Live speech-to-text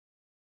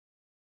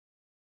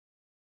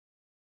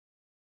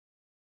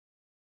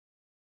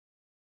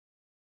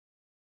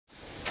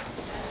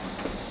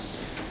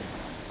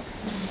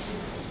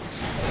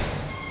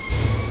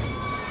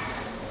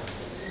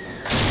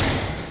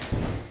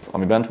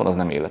ami bent van, az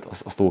nem élet,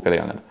 azt túl kell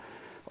élned.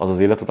 Az az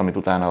életet, amit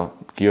utána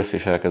kijössz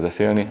és elkezdesz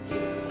élni.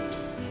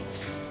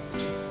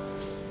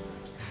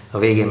 A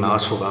végén már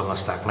azt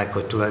fogalmazták meg,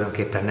 hogy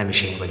tulajdonképpen nem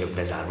is én vagyok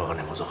bezárva,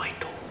 hanem az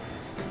ajtó.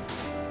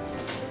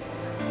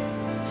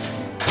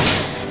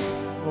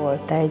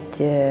 Volt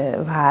egy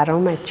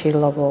várom, egy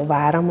csillogó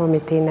várom,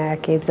 amit én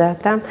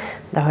elképzeltem,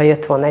 de ha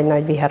jött volna egy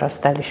nagy vihar,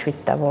 azt el is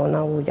vitte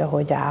volna úgy,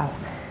 ahogy áll.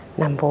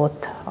 Nem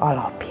volt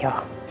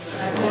alapja.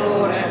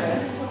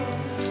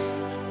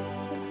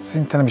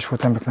 Szinte nem is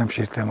volt ember, nem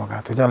sírt el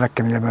magát. Ugye a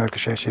legkeményebb emberek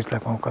is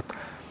elsírták magukat,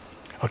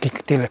 akik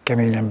tényleg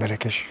kemény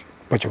emberek, és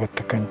potyogott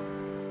a könyv.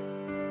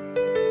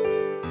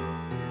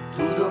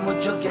 Tudom, hogy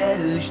csak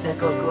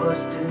erősnek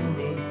akarsz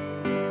tűnni.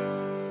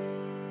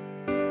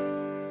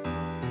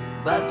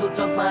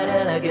 Bántottak már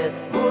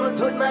eleget, volt,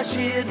 hogy már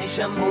sírni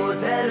sem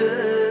volt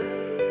erőd.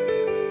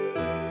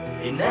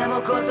 Én nem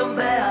akartam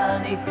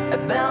beállni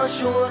ebbe a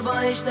sorba,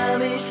 és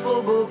nem is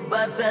fogok,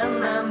 bár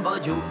nem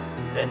vagyok.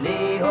 De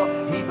néha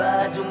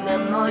hibázunk,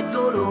 nem nagy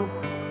dolog.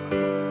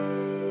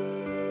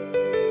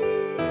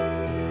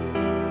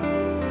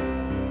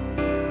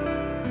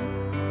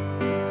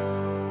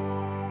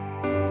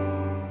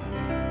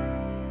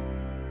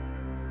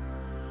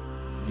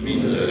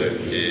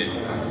 Mindörökké.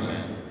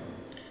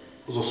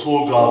 Az a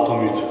szolgálat,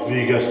 amit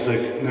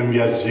végeztek, nem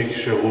jegyzik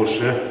sehol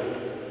se,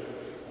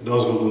 de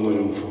azt gondolom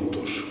nagyon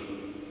fontos.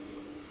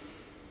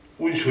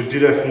 Úgyis, hogy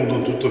direkt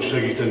módon tudtak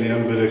segíteni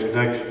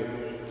embereknek,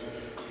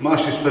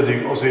 másrészt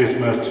pedig azért,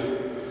 mert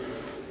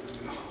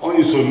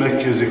annyiszor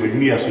megkérdezik, hogy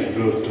mi ez, hogy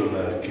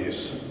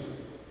börtönlelkész.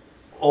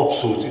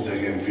 Abszolút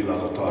idegen világ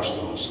a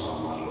társadalom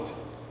számára.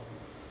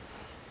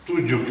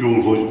 Tudjuk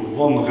jól, hogy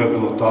vannak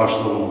ebben a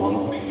társadalomban,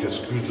 akikhez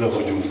küldve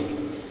vagyunk,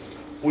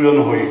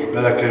 olyanok, akik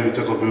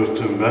belekerültek a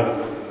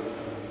börtönbe,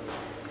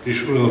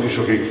 és olyanok is,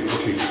 akik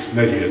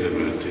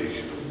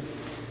megérdemelték.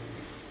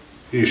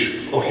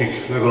 És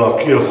akik legalább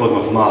ki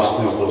akarnak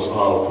mászni abban az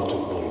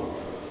állapotokból,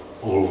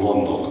 ahol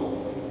vannak,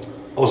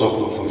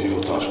 azoknak van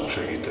hivatásuk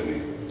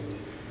segíteni.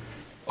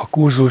 A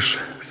kurzus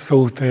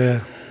szót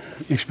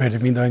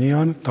ismerjük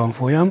mindannyian,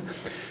 tanfolyam.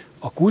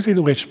 A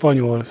cursilló egy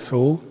spanyol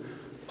szó,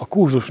 a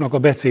kurzusnak a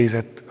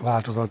becézett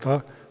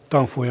változata,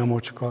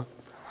 tanfolyamocska.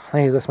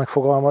 Nehéz ezt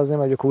megfogalmazni,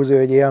 mert a kurzió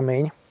egy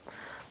élmény,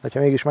 de ha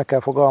mégis meg kell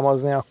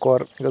fogalmazni,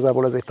 akkor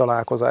igazából ez egy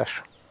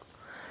találkozás.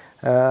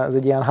 Ez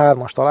egy ilyen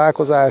hármas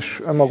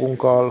találkozás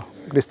önmagunkkal,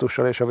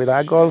 Krisztussal és a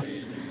világgal,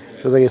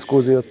 és az egész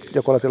kurziót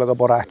gyakorlatilag a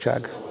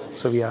barátság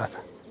szövi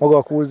át. Maga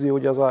a kurzió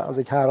ugye az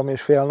egy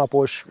 3,5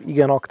 napos,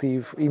 igen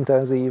aktív,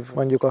 intenzív,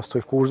 mondjuk azt,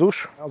 hogy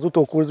kurzus. Az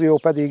utókurzió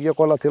pedig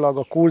gyakorlatilag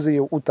a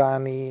kurzió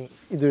utáni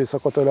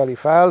időszakot öleli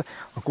fel,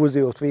 a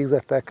kurziót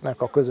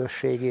végzetteknek a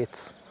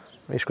közösségét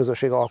és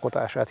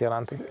közösségalkotását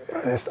jelenti.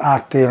 Ezt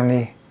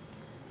átélni,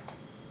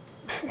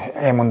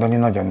 elmondani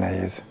nagyon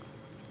nehéz.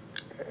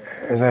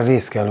 Ezzel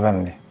részt kell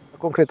venni.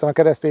 Konkrétan a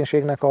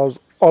kereszténységnek az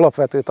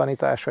alapvető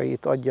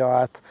tanításait adja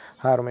át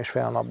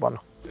 3,5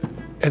 napban.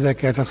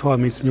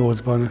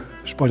 1938-ban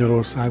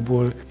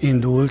Spanyolországból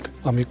indult,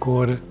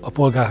 amikor a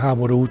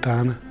polgárháború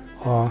után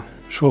a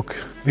sok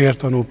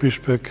vértanú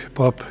püspök,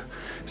 pap,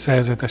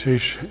 szerzetes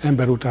és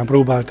ember után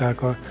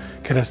próbálták a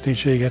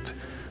kereszténységet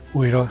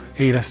újra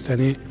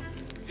éleszteni,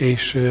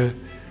 és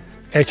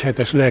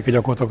egyhetes lelki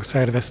gyakorlatokat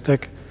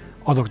szerveztek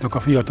azoknak a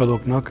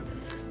fiataloknak,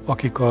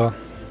 akik a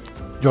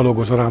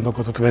gyalogos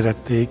zarándokatot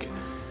vezették.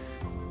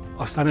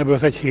 Aztán ebből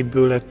az egy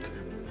hétből lett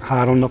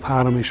 3 nap,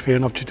 3,5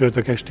 nap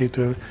csütörtök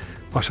estétől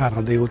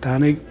vasárnap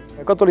délutánig.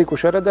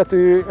 Katolikus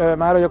eredetű,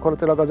 már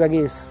gyakorlatilag az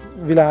egész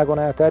világon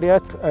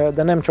elterjedt,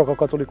 de nem csak a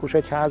katolikus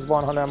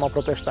egyházban, hanem a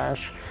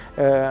protestáns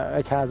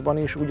egyházban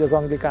is, úgy az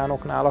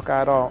anglikánoknál,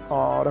 akár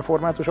a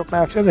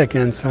reformátusoknál. És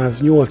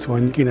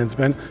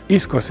 1989-ben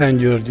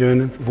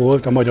Iszka-Szentgyörgyön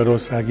volt a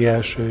magyarországi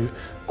első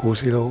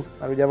cursilló.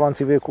 Mert ugye van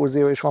civil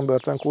cursillo és van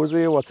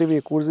börtön-cursilló. A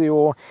civil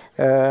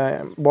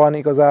cursilóban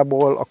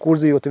igazából a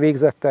cursilót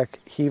végzettek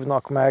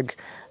hívnak meg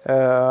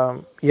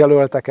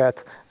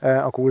jelölteket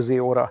a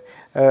cursilóra.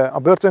 A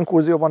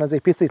börtön-cursillóban ez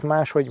egy picit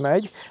máshogy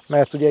megy,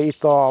 mert ugye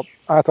itt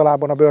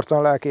általában a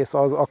börtönlelkész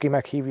az, aki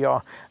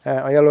meghívja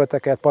a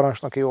jelölteket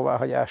parancsnoki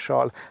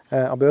jóváhagyással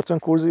a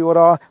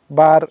börtön-cursillóra,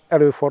 bár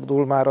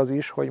előfordul már az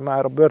is, hogy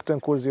már a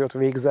börtön-cursillót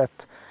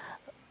végzett,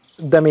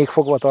 de még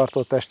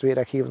fogvatartott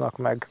testvérek hívnak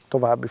meg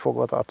további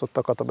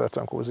fogvatartottakat a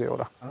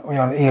börtön-cursillóra.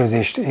 Olyan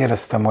érzést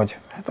éreztem, hogy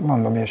hát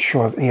mondom, hogy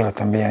soha az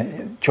életemben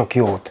ilyen csak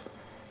jót.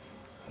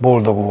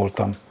 Boldog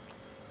voltam.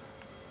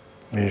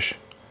 És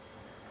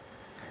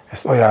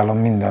ezt ajánlom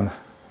minden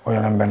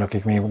olyan embernek,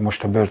 akik még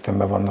most a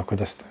börtönben vannak,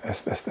 hogy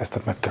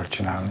ezt meg kell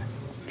csinálni.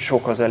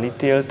 Sok az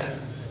elítélt,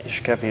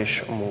 és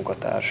kevés a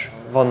munkatárs.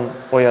 Van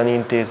olyan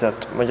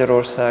intézet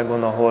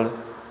Magyarországon, ahol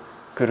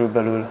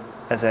körülbelül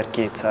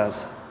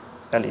 1200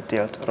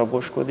 elítélt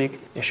raboskodik,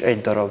 és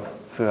 1 darab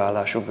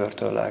főállású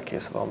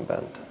börtönlelkész van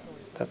bent.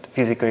 Tehát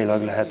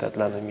fizikailag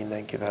lehetetlen, hogy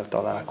mindenkivel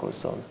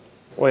találkozzon.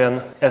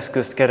 Olyan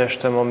eszközt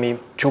kerestem,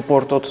 ami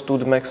csoportot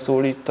tud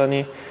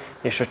megszólítani,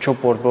 és a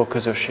csoportból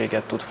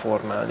közösséget tud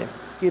formálni.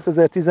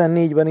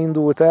 2014-ben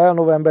indult el,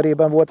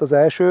 novemberében volt az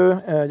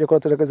első,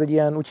 gyakorlatilag ez egy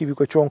ilyen, úgy hívjuk,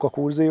 hogy csonka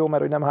kurzió,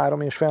 mert hogy nem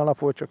 3,5 nap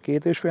volt, csak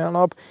 2,5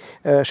 nap.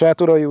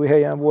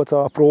 Sátoraljóhelyen volt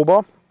a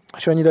próba,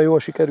 és annyira jól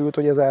sikerült,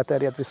 hogy ez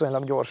elterjedt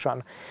viszonylag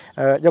gyorsan.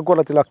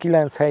 Gyakorlatilag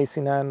 9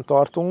 helyszínen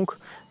tartunk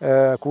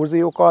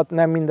kurziókat,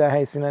 nem minden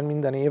helyszínen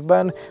minden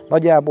évben,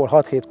 nagyjából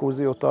 6-7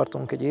 kurziót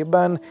tartunk egy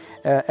évben.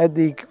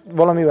 Eddig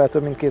valamivel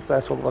több mint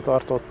 200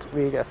 fogvatartott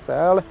végezte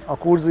el. A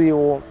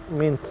kurzió,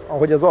 mint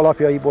ahogy az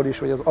alapjaiból is,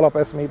 vagy az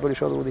alapeszméiből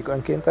is adódik,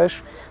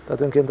 önkéntes,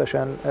 tehát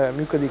önkéntesen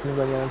működik,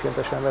 mindannyian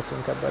önkéntesen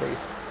veszünk ebben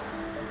részt.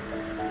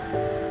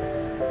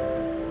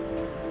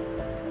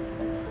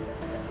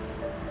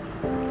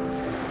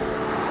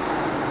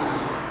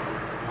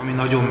 Ami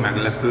nagyon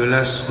meglepő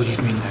lesz, hogy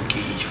itt mindenki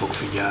így fog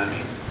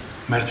figyelni.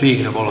 Mert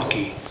végre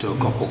valakitől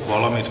kapok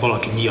valamit,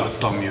 valaki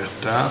miattam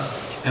jött el,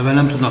 ebben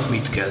nem tudnak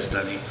mit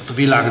kezdeni. Hát a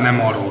világ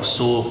nem arról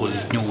szól, hogy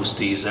itt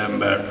 8-10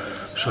 ember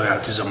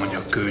saját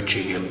üzemanyag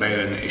költségén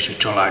bejön, és a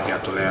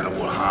családjától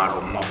elrabol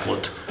 3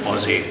 napot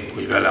azért,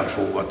 hogy velem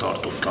fogva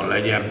tartottan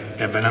legyen.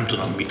 Ebben nem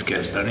tudnak mit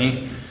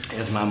kezdeni.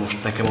 Ez már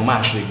most nekem a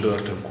második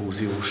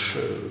börtön-cursillós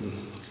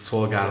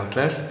szolgálat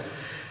lesz.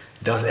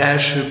 De az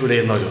elsőből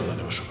én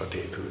nagyon-nagyon sokat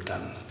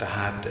épültem.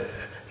 Tehát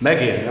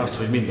megérni azt,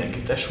 hogy mindenki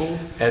tesó,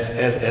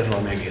 ez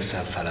valami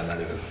egészen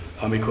felemelő.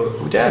 Amikor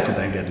ugye el tud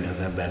engedni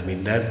az ember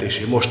mindent, és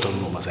én most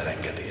tanulom az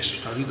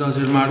elengedést. Tehát ide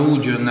azért már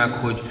úgy jönnek,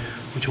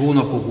 hogy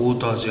hónapok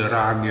óta azért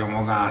rágja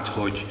magát,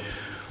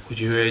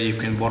 hogy ő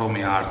egyébként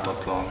baromi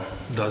ártatlan,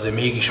 de azért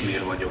mégis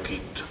miért vagyok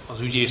itt.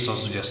 Az ügyész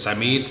az ugye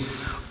szemét,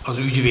 az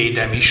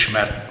ügyvédem is,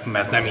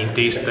 mert nem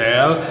intézte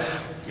el.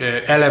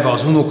 Eleve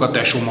az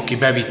unokatesóm, aki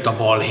bevitt a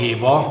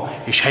balhéba,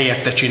 és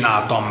helyette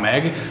csináltam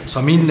meg,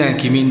 szóval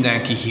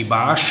mindenki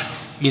hibás,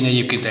 én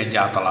egyébként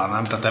egyáltalán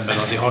nem, tehát ebben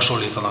azért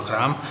hasonlítanak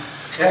rám.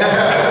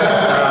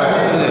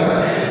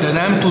 De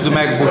nem tud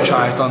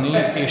megbocsájtani,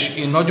 és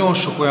én nagyon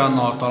sok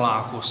olyannal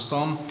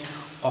találkoztam,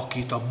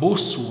 akit a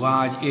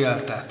bosszúvágy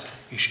éltet,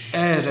 és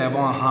erre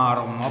van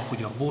 3 nap,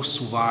 hogy a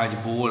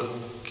bosszúvágyból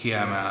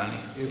kiemelni.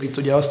 Ők itt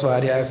ugye azt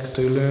várják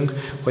tőlünk,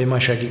 hogy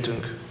majd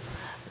segítünk.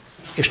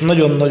 És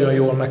nagyon-nagyon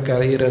jól meg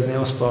kell érezni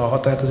azt a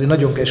határt, ez egy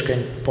nagyon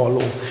keskeny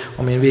palló,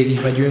 amin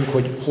végigmegyünk,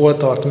 hogy hol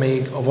tart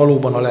még a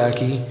valóban a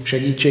lelki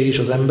segítség és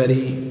az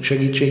emberi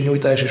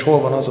segítségnyújtás, és hol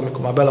van az,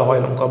 amikor már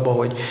belehajlunk abba,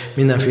 hogy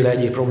mindenféle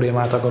egyéb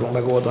problémát akarunk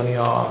megoldani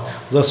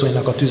az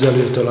asszonynak a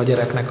tüzelőtől a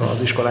gyereknek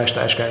az iskolás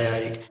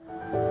táskájáig.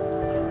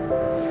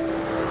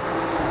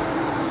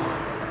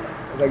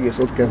 Az egész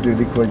ott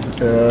kezdődik, hogy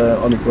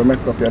amikor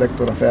megkapja a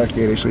rektor a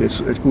felkérés, hogy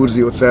egy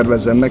kurziót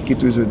szervezzen meg,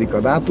 kitűződik a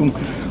dátum,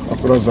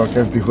 akkor azzal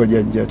kezdi, hogy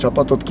egy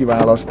csapatot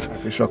kiválaszt,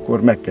 és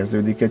akkor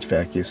megkezdődik egy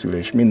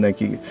felkészülés.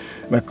 Mindenki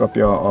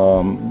megkapja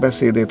a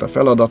beszédét, a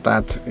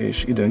feladatát,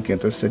 és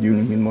időnként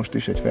összegyűlünk, mint most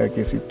is, egy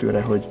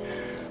felkészítőre,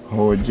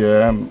 hogy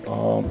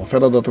a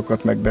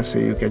feladatokat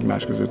megbeszéljük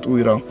egymás között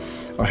újra,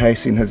 a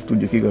helyszínhez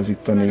tudjuk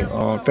igazítani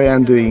a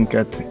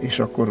teendőinket, és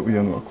akkor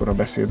ugyanakkor a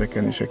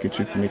beszédeken is egy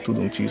kicsit még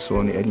tudunk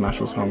csiszolni,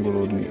 egymáshoz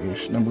hangolódni,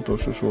 és nem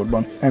utolsó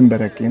sorban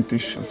emberekként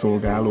is,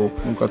 szolgáló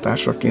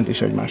munkatársaként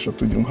is egymásra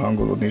tudjunk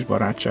hangolódni, és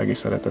barátság és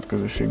szeretet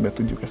közösségbe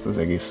tudjuk ezt az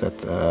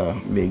egészet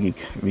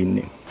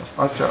végigvinni. Az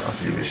Atya, a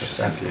Fiú és a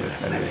Szentlélek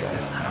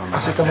nevében.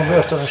 Azt hittem, a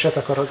börtönöset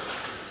akarod.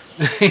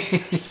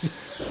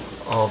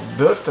 A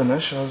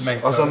börtönös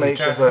az amelyik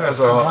ez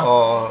a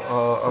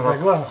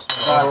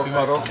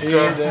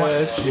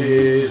Édes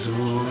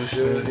Jézus,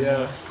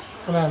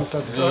 nem,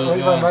 tehát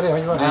hogy van, Mária,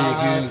 hogy van?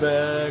 Nékünk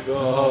meg,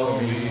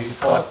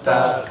 amit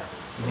adtál,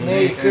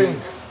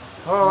 nékünk.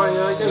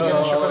 Hajjaj, igen,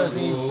 és akkor ez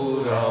így.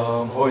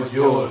 Uram, hogy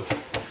jól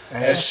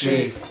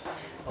essék,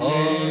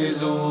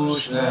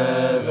 Jézus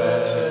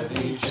neve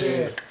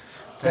dicsér.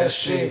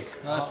 Tessék!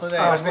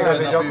 Azt még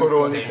azért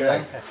gyakorolni kell.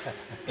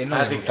 Én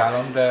nagyon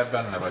diktálom, de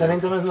benne vagyok.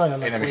 Szerintem ez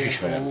nagyon. Én nem is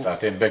ismerem,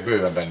 tehát én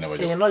bőven benne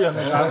vagyok. Én nagyon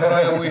nem.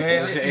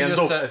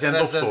 Ez ilyen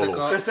dobszóló.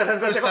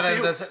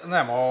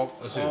 Nem,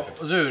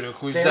 az őrök,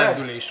 hogy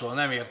zendülés van,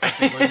 nem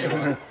értették, hogy mi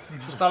van.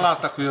 Aztán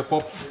látták, hogy a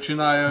pap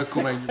csinálja,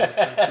 akkor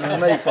megnyugodtak.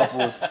 Melyik pap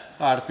volt?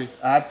 Árpi.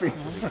 Árpi?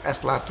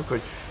 Ezt láttuk,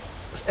 hogy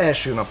az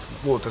első nap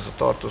volt ez a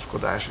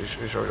tartózkodás,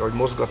 és ahogy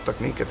mozgattak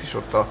minket is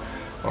ott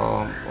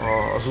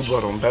az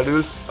udvaron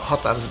belül,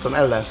 határozottan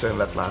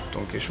ellenszenvet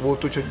láttunk, és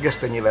volt úgy, hogy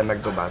gesztenyével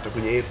megdobáltak.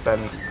 Ugye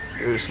éppen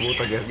ősz volt,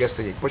 a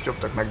gesztenyék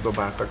potyogtak,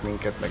 megdobáltak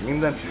minket, meg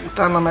minden.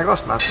 Utána meg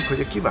azt láttuk, hogy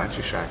a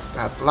kíváncsiság.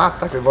 Tehát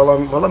látták, hogy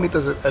valamit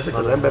ezek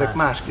az emberek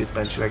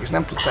másképpen csinálják, és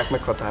nem tudták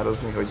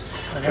meghatározni, hogy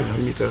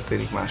mi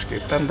történik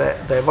másképpen,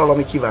 de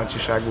valami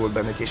kíváncsiság volt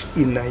bennük, és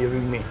innen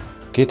jövünk mi.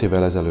 2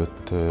 évvel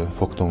ezelőtt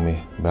fogtunk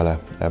mi bele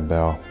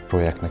ebbe a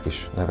projektnek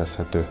is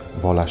nevezhető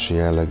vallási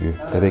jellegű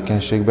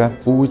tevékenységbe.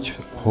 Úgy,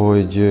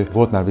 hogy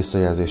volt már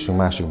visszajelzésünk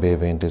másik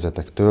BV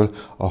intézetektől,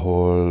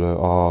 ahol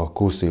a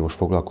cursillós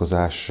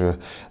foglalkozás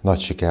nagy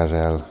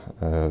sikerrel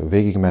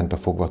végigment, a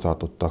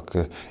fogvatartottak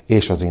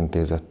és az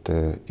intézet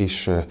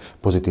is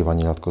pozitívan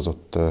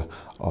nyilatkozott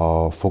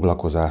a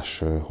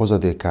foglalkozás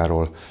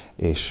hozadékáról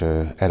és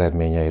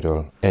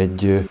eredményeiről.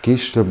 Egy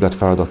kis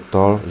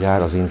többletfeladattal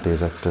jár az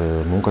intézet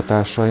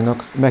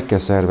munkatársainak. Meg kell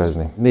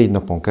szervezni 4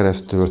 napon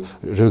keresztül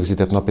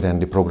rögzített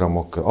napirendi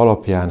programok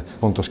alapján,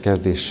 pontos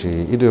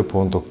kezdési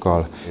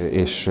időpontokkal,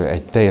 és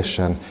egy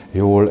teljesen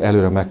jól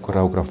előre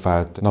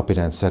megkoreografált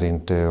napirend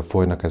szerint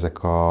folynak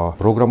ezek a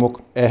programok.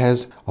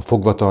 Ehhez a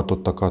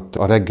fogvatartottakat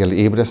a reggeli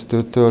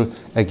ébresztőtől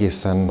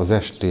egészen az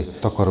esti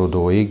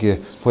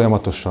takarodóig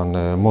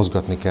folyamatosan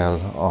mozgatni kell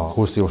a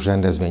cursillós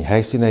rendezvény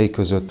helyszínei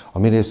között. A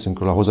mi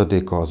részünkről a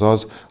hozadéka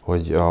az,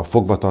 hogy a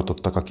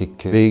fogvatartottak,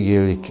 akik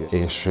végigélik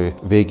és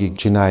végig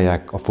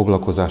csinálják a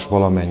foglalkozás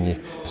valamennyi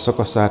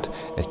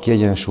szakaszát, egy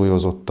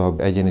kiegyensúlyozottabb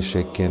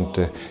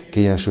egyéniségként,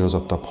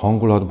 kiegyensúlyozottabb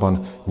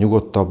hangulatban,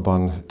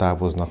 nyugodtabban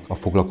távoznak a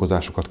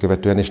foglalkozásokat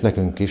követően, és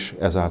nekünk is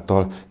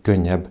ezáltal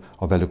könnyebb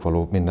a velük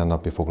való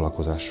mindennapi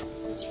foglalkozás.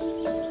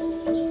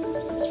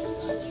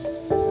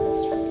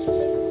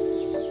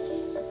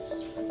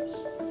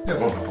 Jó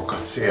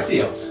napokat! Szia!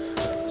 Szia!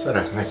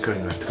 Szeretnék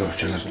könyvet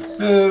kölcsönözni.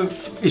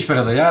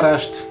 Ismered a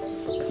járást,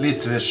 légy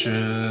szíves,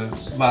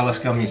 válasz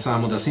ki, ami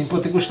számodra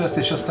szimpatikus lesz,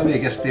 és aztán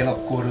végeztél,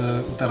 akkor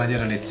utána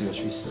gyere, légy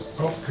szíves vissza.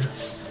 Oké.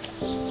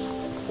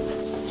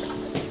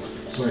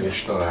 Meg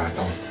is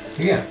találtam.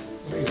 Igen?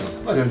 Igen.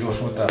 Nagyon gyors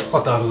voltál,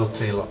 határozott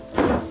célra.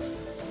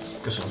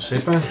 Köszönöm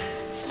szépen.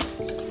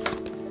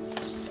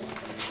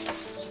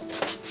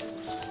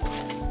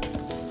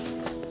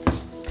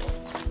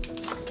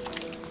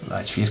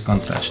 Lágy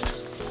firkantást.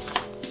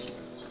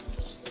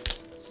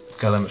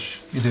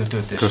 Kellemes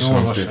időtöltés, jó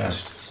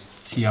olvasás.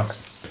 Szia!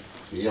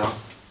 Szia!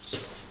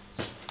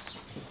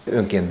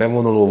 Önként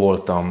bevonuló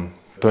voltam.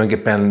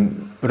 Tulajdonképpen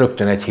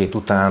rögtön 1 hét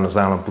után az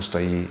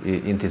Állampusztai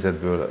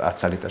Intézetből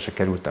átszállításra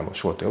kerültem a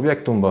Soltai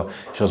objektumba,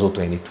 és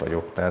azóta én itt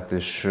vagyok. Tehát,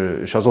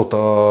 és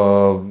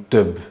azóta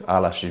több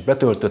állást is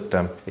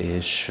betöltöttem,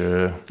 és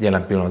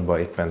jelen pillanatban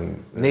éppen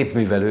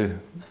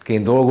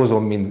népművelőként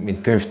dolgozom,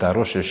 mint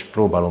könyvtáros, és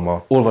próbálom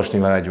a olvasni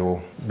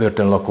vágyó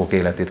börtönlakók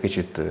életét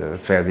kicsit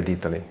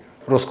felvidítani.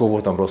 Rosszkó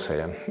voltam rossz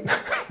helyen.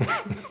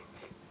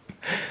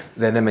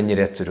 De nem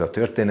ennyire egyszerű a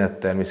történet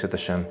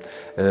természetesen.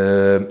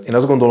 Én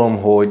azt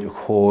gondolom,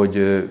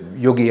 hogy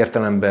jogi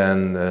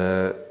értelemben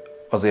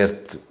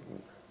azért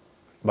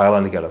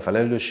vállalni kell a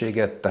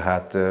felelősséget,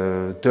 tehát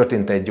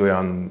történt egy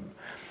olyan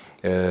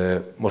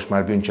most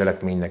már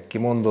bűncselekménynek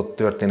kimondott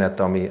történet,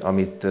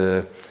 amit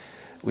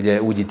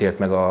ugye úgy ítélt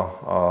meg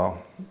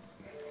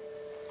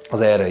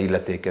az erre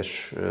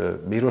illetékes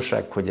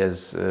bíróság, hogy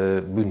ez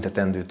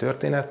büntetendő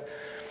történet,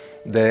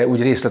 de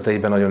úgy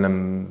részleteiben nagyon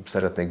nem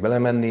szeretnék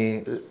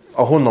belemenni.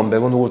 Ahonnan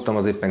bevonultam,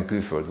 az éppen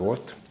külföld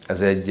volt.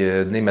 Ez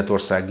egy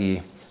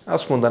németországi,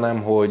 azt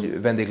mondanám,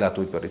 hogy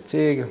vendéglátóipari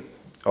cég,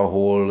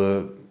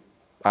 ahol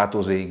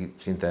átozéig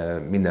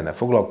szinte mindennel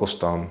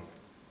foglalkoztam,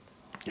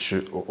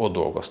 és ott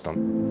dolgoztam.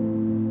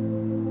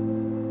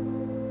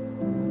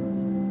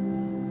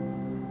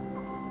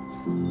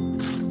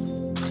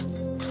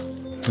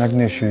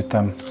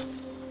 Megnősültem,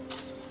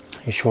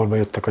 és sorba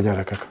jöttek a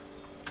gyerekek.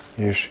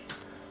 És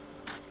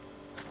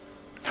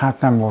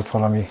hát nem volt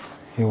valami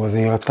jó az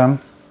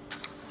életem,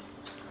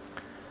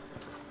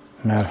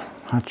 mert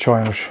hát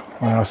sajnos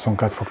olyan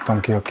asszonyát fogtam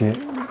ki, aki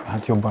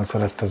hát jobban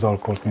szerette az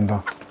alkoholt, mint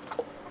a...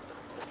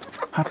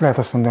 Hát lehet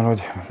azt mondani,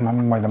 hogy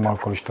majdnem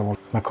alkoholista volt.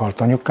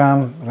 Meghalt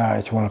anyukám, rá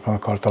 1 hónapra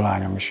meghalt a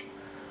lányom is.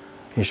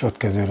 És ott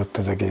kezdődött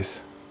az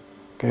egész.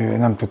 Ő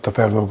nem tudta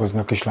feldolgozni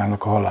a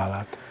kislánynak a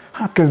halálát.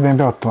 Hát közben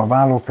beadtam a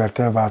vállópert,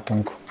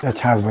 elváltunk, egy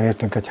házba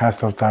értünk, egy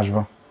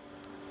háztartásba.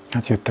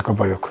 Hát jöttek a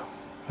bajok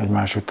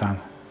egymás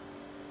után.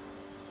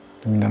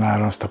 Minden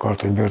áron azt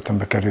akart, hogy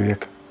börtönbe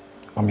kerüljek,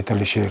 amit el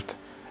is ért.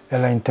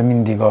 Eleinte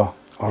mindig a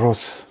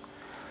rossz,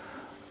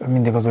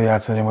 mindig azon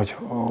játszom,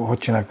 hogy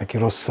csinálják neki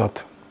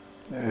rosszat.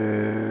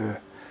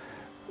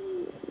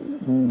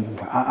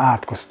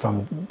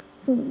 Átkoztam,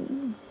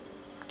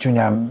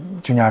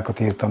 csúnyákat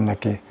írtam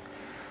neki.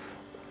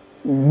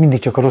 Mindig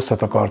csak a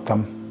rosszat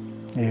akartam.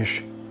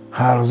 És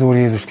hála az Úr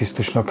Jézus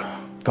Krisztusnak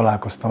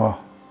találkoztam a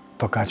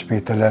Takács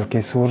Péter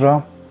lelkész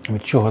úrral,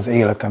 amit soha az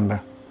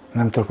életemben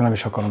nem tudok, nem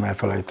is akarom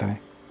elfelejteni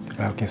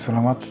lelkész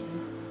uramat.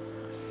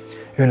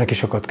 Őnek is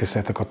sokat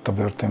köszönhetek ott a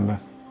börtönbe.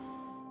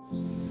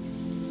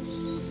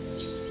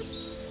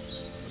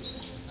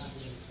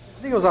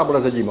 Igazából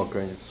ez egy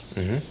imakönyv.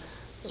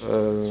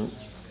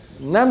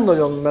 Nem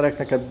nagyon merek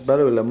neked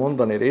belőle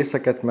mondani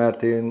részeket,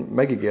 mert én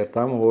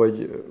megígértem,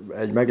 hogy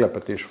egy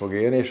meglepetés fog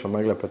érni, és a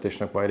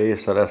meglepetésnek majd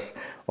része lesz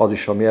az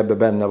is, ami ebbe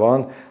benne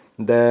van.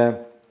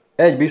 De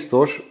egy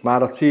biztos,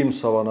 már a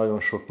címszava nagyon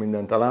sok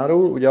mindent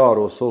elárul, ugye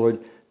arról szól,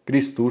 hogy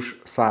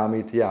Krisztus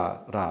számít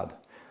rád.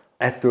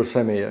 Ettől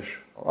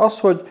személyes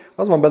Az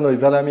van benne, hogy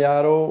velem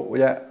járó,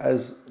 ugye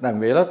ez nem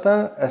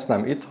véletlen, ezt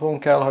nem itthon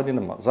kell hagyni,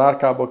 nem a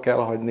zárkába kell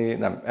hagyni,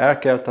 nem el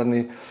kell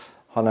tenni,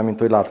 hanem, mint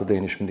hogy látod,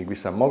 én is mindig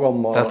viszem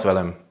magammal. Tehát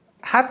velem?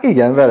 Hát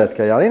igen, veled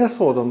kell járni. Én ezt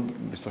hordom,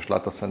 biztos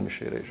látod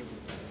Szentmisére is.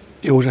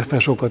 Józseffel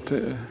sokat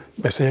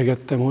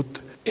beszélgettem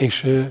ott,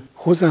 és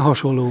hozzá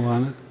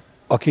hasonlóan,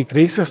 akik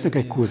részt vesznek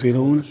egy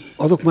kurzilón,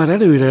 azok már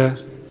előre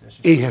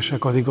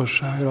éhesek az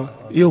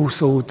igazságra, jó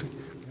szót,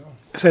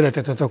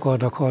 szeretetet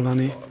akarnak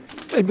hallani.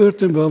 Egy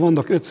börtönben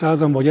vannak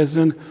 500-an vagy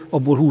 1000-en,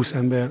 abból 20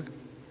 ember.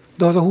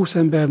 De az a 20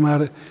 ember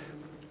már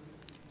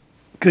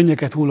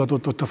könnyeket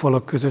hullatott ott a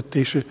falak között,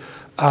 és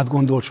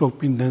átgondolt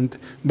sok mindent,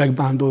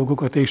 megbánt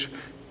dolgokat,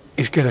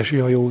 és keresi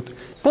a jót.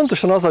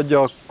 Pontosan az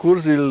adja a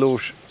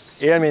kurzillós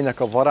élménynek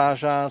a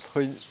varázsát,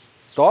 hogy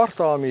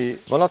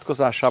tartalmi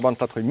vonatkozásában,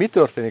 tehát hogy mi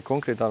történik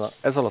konkrétan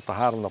ez alatt a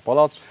 3 nap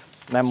alatt,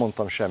 nem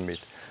mondtam semmit.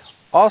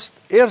 Azt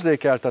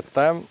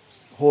érzékeltettem,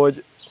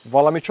 hogy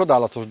valami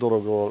csodálatos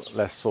dologról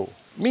lesz szó.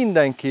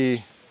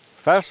 Mindenki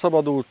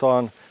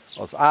felszabadultan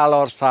az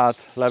állarcát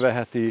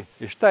leveheti,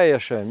 és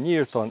teljesen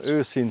nyíltan,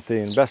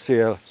 őszintén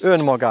beszél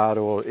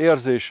önmagáról,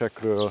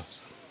 érzésekről,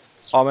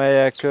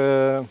 amelyek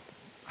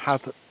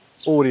hát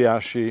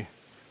óriási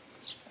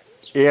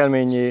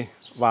élményé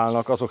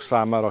válnak azok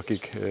számára,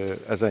 akik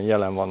ezen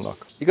jelen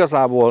vannak.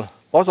 Igazából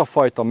az a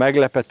fajta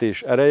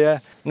meglepetés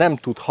ereje nem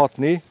tud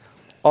hatni,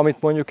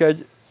 amit mondjuk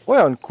egy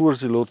olyan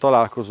kurzilló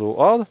találkozó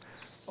ad,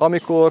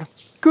 amikor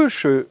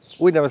külső,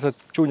 úgynevezett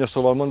csúnya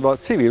szóval mondva,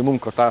 civil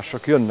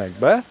munkatársak jönnek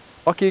be,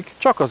 akik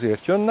csak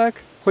azért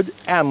jönnek, hogy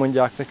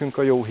elmondják nekünk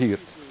a jó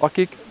hírt,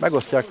 akik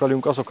megosztják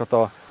velünk azokat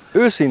az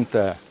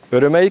őszinte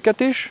örömeiket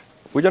is,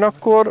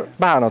 ugyanakkor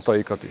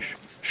bánataikat is.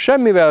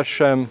 Semmivel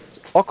sem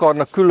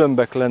akarnak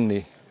különbek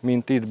lenni,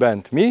 mint itt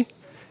bent mi,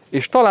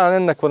 és talán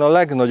ennek van a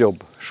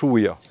legnagyobb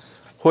súlya,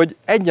 hogy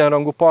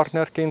egyenrangú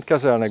partnerként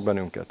kezelnek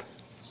bennünket.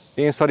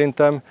 Én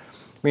szerintem,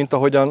 mint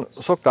ahogyan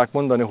szokták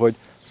mondani, hogy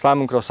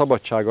számunkra a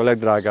szabadság a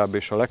legdrágább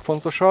és a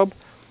legfontosabb,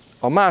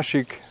 a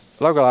másik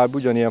legalább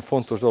ugyanilyen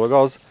fontos dolog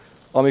az,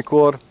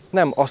 amikor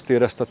nem azt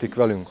éreztetik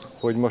velünk,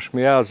 hogy most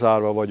mi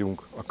elzárva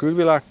vagyunk a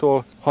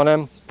külvilágtól,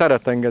 hanem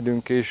teret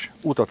engedünk és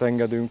utat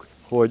engedünk,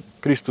 hogy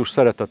Krisztus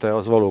szeretete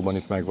az valóban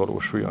itt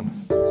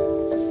megvalósuljon.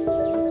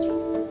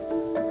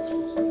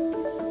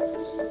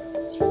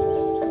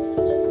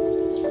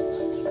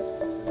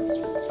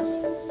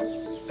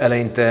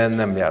 Eleinte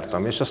nem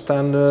jártam, és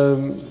aztán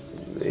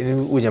én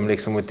úgy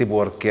emlékszem, hogy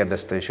Tibor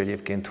kérdezte is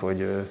egyébként,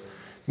 hogy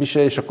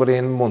mise, és akkor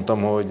én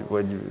mondtam,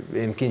 hogy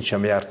én kint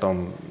sem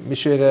jártam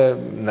misére,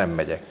 nem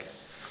megyek.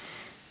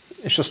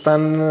 És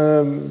aztán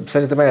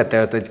szerintem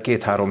eltelt egy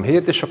 2-3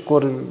 hét, és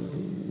akkor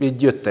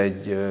így jött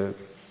egy,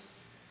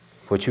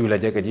 hogy hű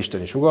legyek, egy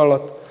isteni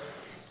sugallat,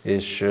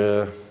 és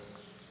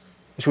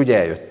úgy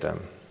eljöttem.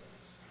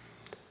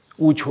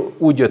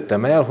 Úgy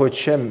jöttem el,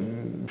 hogy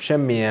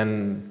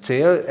semmilyen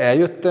cél,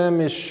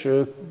 eljöttem, és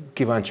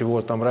kíváncsi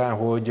voltam rá,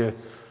 hogy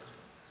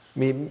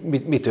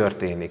mi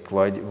történik,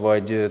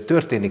 vagy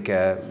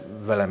történik-e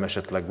velem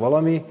esetleg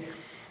valami,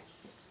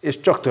 és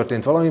csak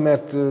történt valami,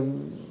 mert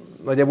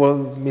nagyjából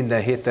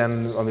minden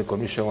héten, amikor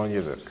mise van,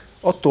 jövök.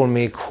 Attól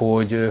még,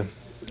 hogy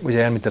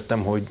ugye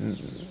említettem, hogy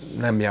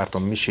nem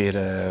jártam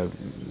misére,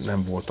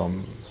 nem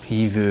voltam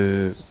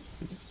hívő,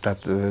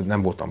 tehát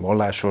nem voltam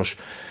vallásos.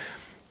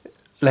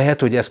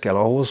 Lehet, hogy ez kell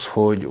ahhoz,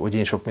 hogy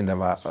én sok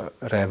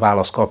mindenre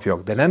választ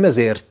kapjak, de nem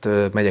ezért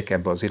megyek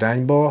ebbe az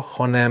irányba,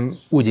 hanem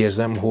úgy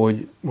érzem,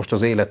 hogy most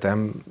az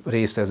életem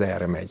része ez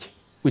erre megy.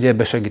 Ugye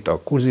ebbe segít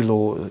a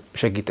kurzilló,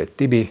 segít egy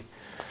Tibi,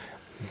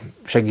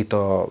 segít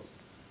a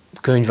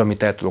könyv,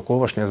 amit el tudok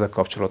olvasni ezzel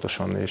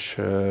kapcsolatosan,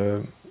 és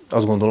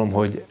azt gondolom,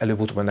 hogy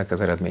előbb-utóbb ennek az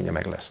eredménye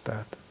meg lesz.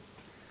 Tehát.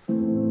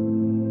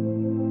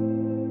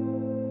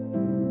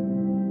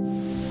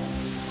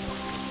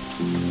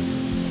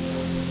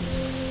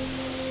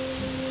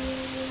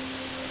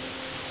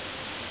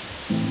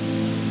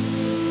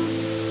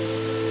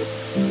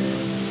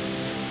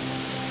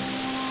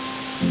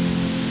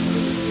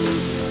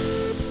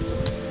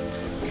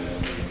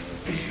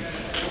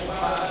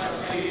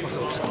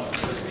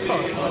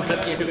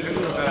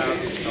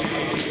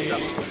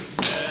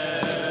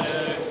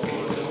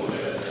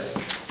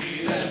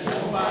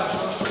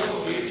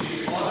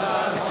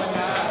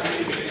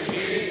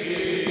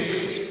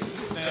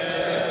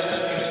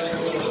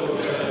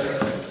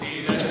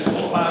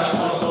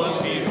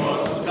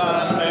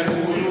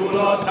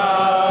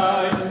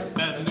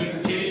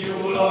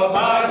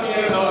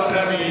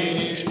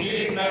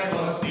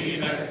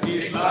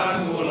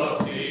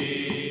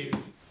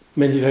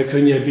 Mennyivel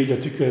könnyebb így a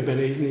tükörbe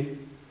nézni.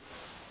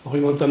 Ahogy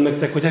mondtam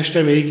nektek, hogy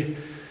este még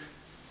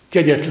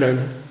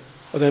kegyetlen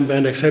az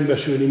embernek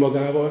szembesülni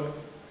magával,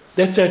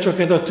 de egyszer csak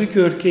ez a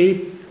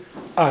tükörkép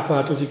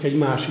átváltozik egy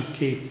másik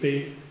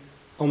képpé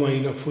a mai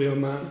nap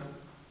folyamán.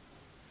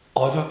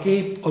 Az a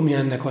kép, ami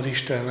ennek az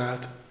Isten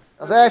lát.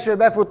 Az első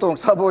befutónk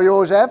Szabó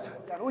József,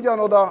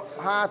 ugyanoda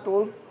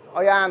hátul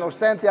a János,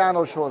 Szent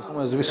Jánoshoz.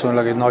 Ez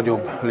viszonylag egy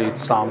nagyobb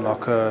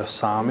létszámnak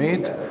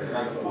számít.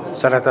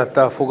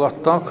 Szeretettel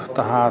fogadtak,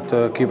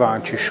 tehát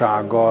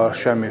kíváncsisággal,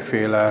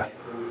 semmiféle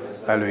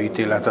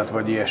előítéletet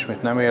vagy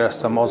ilyesmit nem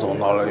éreztem,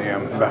 azonnal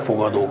ilyen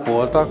befogadók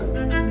voltak.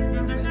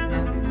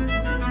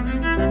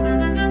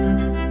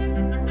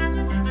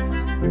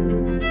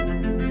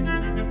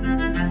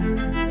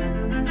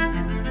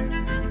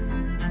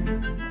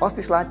 Azt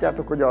is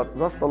látjátok, hogy az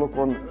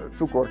asztalokon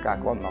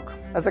cukorkák vannak.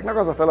 Ezeknek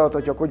az a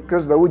feladatja, hogy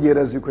közben úgy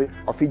érezzük, hogy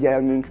a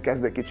figyelmünk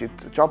kezd egy kicsit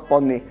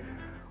csappanni,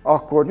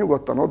 akkor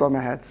nyugodtan oda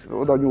mehetsz,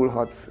 oda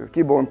nyúlhatsz,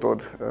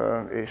 kibontod,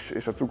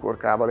 és a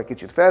cukorkával egy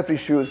kicsit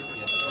felfrissülsz.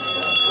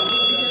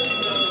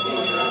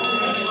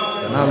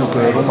 Nálunk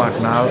a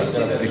romáknál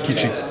egy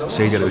kicsit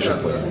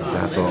szégyellősek vagyunk,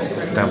 tehát a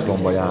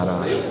templomba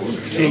járás.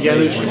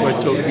 Szégyellősek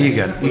vagytok?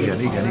 Igen.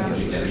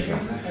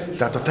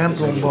 Tehát a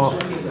templomba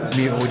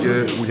mi,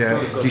 hogy ugye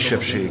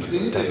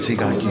kisebbség, tehát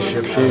cigány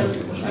kisebbség,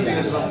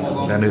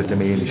 benőttem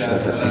én is,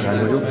 tehát cigány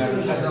vagyok.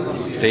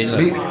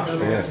 Tényleg?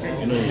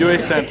 Jöjj,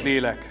 Szent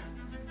Lélek,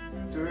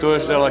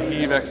 töltsd el a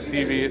hívek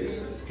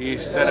szívét,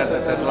 és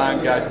szereteted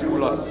lángát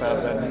gyullasd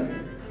fel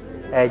bennünk.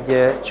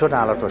 Egy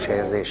csodálatos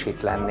érzés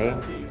itt lenni,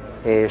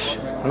 és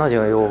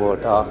nagyon jó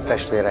volt a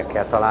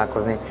testvérekkel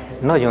találkozni,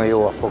 nagyon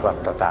jó a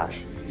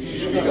fogadtatás.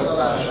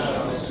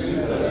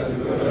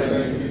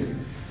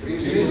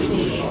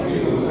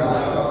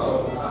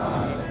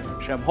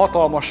 Sem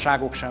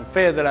hatalmasságok, sem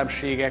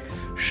fejedelemségek,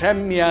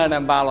 semmi el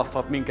nem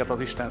választhat minket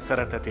az Isten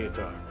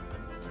szeretetétől.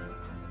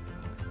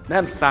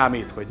 Nem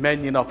számít, hogy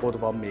mennyi napod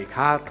van még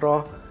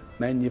hátra,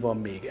 mennyi van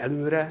még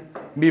előre,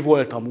 mi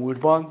volt a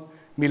múltban,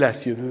 mi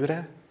lesz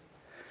jövőre.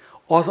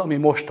 Az, ami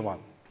most van.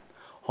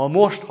 Ha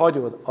most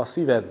hagyod a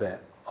szívedbe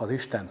az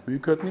Istent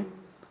működni,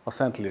 a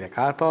Szentlélek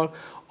által,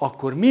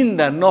 akkor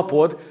minden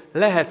napod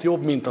lehet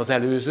jobb, mint az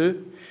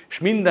előző, és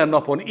minden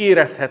napon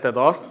érezheted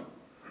azt,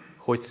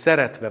 hogy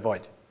szeretve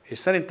vagy. És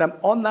szerintem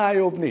annál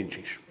jobb nincs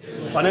is.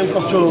 Ha nem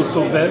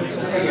kapcsolódtok be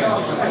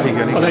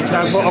az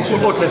egyházba,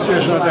 akkor ott lesz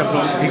szívesen a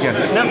templom.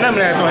 Nem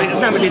lehet,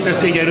 nem létez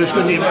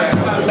szégyellősködni,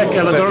 meg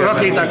kell a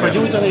rakétákat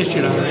gyújtani és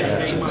csinálni.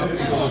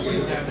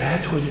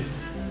 Lehet, hogy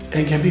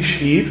engem is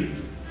hív,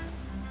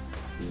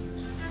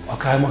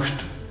 akár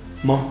most,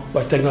 ma,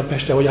 vagy tegnap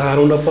este, vagy a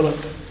 3 nap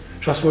alatt,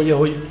 és azt mondja,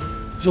 hogy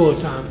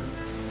Zoltán,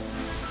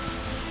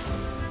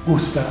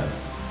 Gusztáv,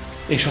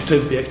 és a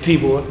többiek,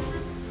 Tibor,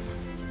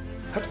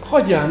 hát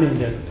hagyjál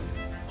mindent.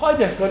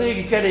 Hagyd ezt a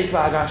régi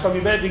kerékvágást,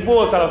 amiben eddig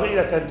voltál az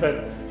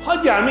életedben.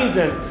 Hagyjál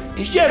mindent,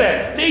 és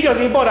gyere, légy az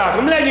én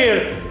barátom,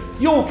 legyél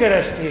jó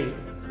keresztény,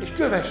 és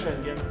kövess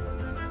engem.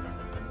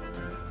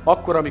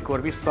 Akkor,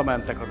 amikor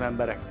visszamentek az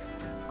emberek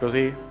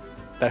közé,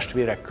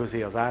 testvérek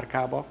közé az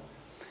árkába,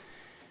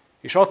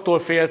 és attól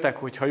féltek,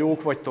 hogy ha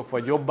jók vagytok,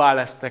 vagy jobbá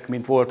lesztek,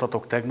 mint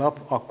voltatok tegnap,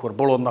 akkor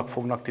bolondnak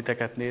fognak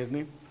titeket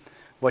nézni,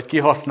 vagy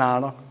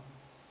kihasználnak,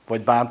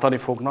 vagy bántani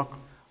fognak.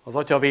 Az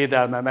Atya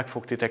védelme meg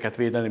fog titeket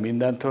védeni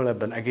mindentől,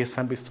 ebben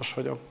egészen biztos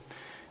vagyok.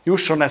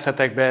 Jusson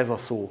eszetekbe ez a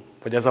szó,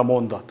 vagy ez a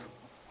mondat,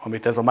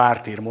 amit ez a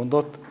mártír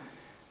mondott,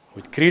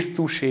 hogy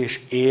Krisztus és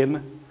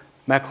én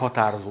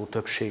meghatározó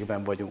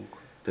többségben vagyunk.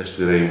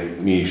 Testvéreim,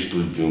 mi is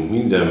tudjunk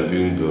minden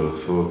bűnből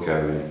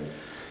fölkelni,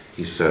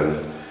 hiszen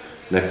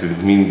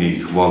nekünk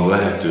mindig van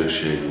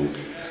lehetőségünk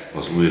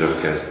az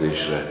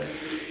újrakezdésre.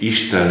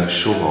 Isten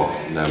soha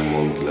nem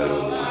mond le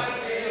róla.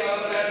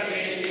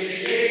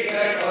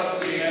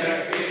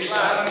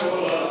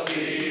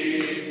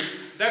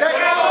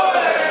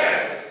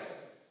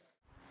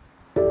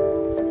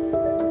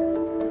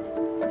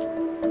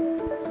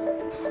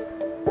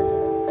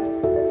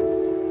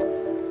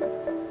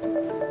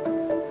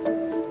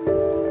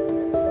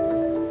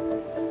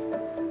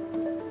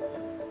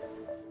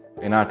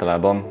 Én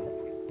általában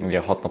ugye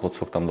 6 napot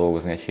szoktam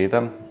dolgozni egy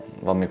héten,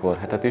 van mikor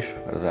 7-et is,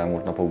 mert az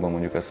elmúlt napokban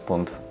mondjuk ez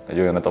pont egy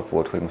olyan etap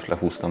volt, hogy most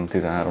lehúztam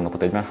 13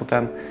 napot egymás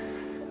után.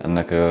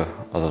 Ennek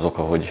az az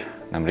oka, hogy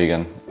nem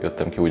régen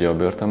jöttem ki ugye a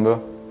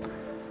börtönből,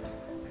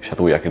 és hát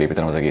újjá kell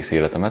építenem az egész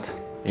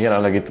életemet.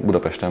 Jelenleg itt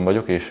Budapesten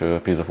vagyok, és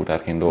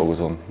pizzafutárként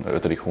dolgozom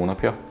 5.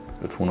 hónapja.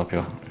 5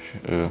 hónapja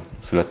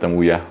születtem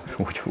újjá,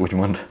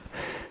 úgymond.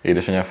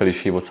 Édesanyám fel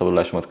is hívott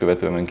szabadulásomat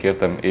követően, én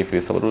kértem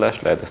éjféli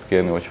szabadulást, lehet ezt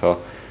kérni, hogyha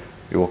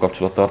jó a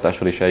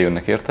kapcsolattartásod és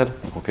eljönnek érted,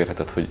 akkor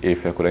kérheted, hogy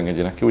éjfélkor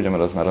engedjenek ki, ugye,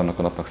 mert az már annak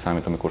a napnak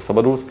számít, amikor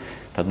szabadulsz.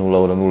 Tehát 0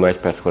 óra 01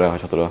 perckor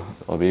elhagyhatod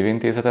a BV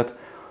intézetet.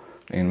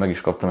 Én meg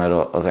is kaptam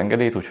erre az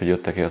engedélyt, úgyhogy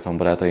jöttek értem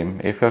barátaim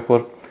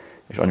éjfélkor,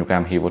 és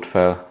anyukám hívott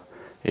fel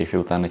éjfél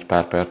után egy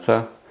pár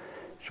perccel,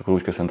 és akkor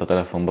úgy köszönt a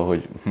telefonba,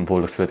 hogy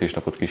boldog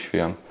születésnapot,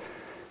 kisfiam.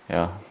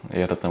 Ja,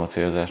 értettem a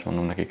célzást,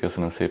 mondom neki,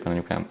 köszönöm szépen,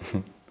 anyukám.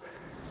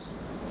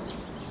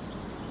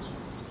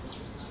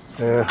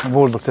 A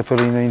Boldog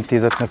Cepelinő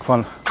intézetnek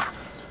van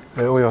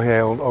olyan hely,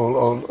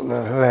 ahol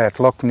lehet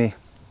lakni,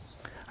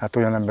 hát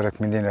olyan emberek,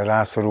 mint én,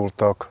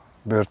 rászorultak,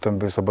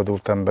 börtönből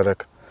szabadult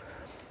emberek,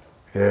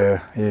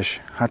 és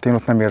hát én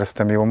ott nem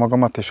éreztem jól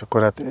magamat, és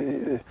akkor hát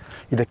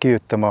ide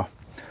kijöttem a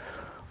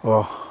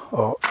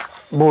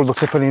Boldog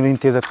Cepelinő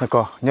intézetnek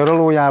a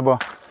nyaralójába,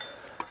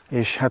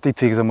 És hát itt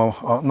végzem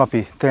a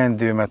napi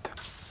teendőmet,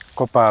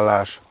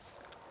 kapálás,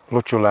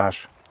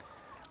 locsolás,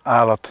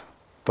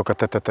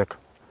 állatokat etetek.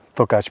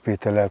 Kováts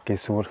Péter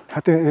lelkész úr.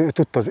 Hát ő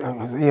tudta az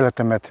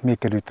életemet, még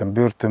kerültem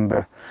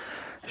börtönbe,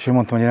 és én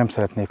mondtam, hogy én nem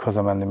szeretnék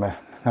hazamenni, mert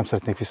nem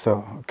szeretnék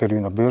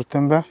visszakerülni a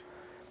börtönbe.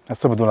 A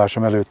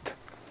szabadulásom előtt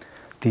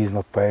 10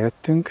 nappal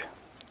eljöttünk,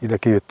 ide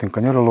kijöttünk a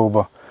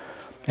nyaralóba,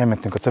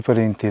 elmentünk a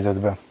Czoborczy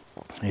intézetbe,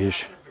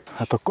 és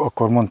hát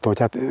akkor mondta, hogy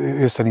hát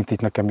ő szerint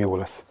itt nekem jó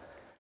lesz.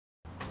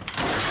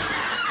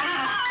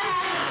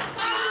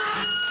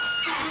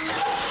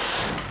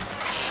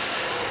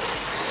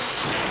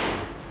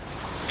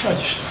 Nagy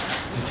Isten!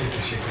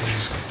 Dicsértessék a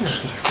Jézus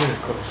Krisztus!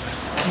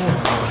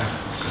 Jó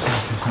lesz. Köszönöm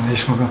szépen,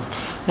 és maga?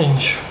 Én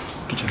is.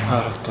 Kicsit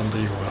fáradtam, de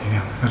jól.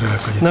 Igen, örülök,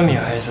 hogy itt nem mi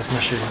a helyzet,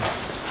 meséljen.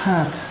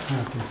 Hát,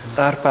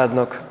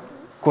 Árpádnak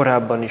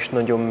korábban is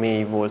nagyon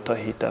mély volt a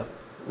hite.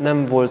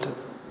 Nem volt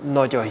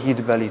nagy a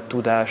hitbeli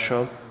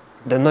tudása,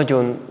 de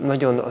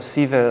nagyon a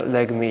szíve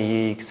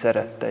legmélyéig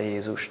szerette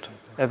Jézust.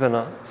 Ebben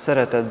a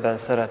szeretetben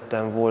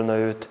szerettem volna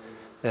őt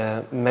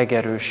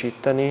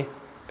megerősíteni.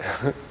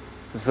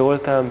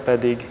 Zoltán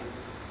pedig,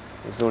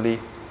 Zoli,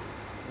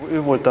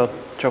 ő volt a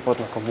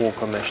csapatnak a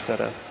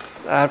mókamestere.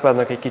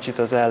 Árpádnak egy kicsit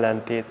az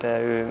ellentéte,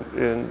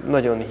 ő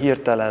nagyon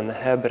hirtelen,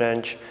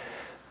 hebrencs,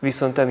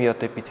 viszont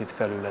emiatt egy picit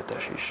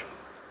felületes is.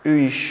 Ő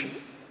is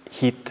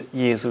hitt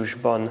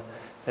Jézusban,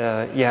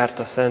 járt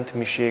a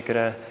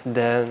szentmiségre,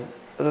 de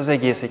az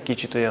egész egy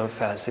kicsit olyan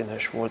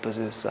felszínes volt az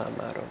ő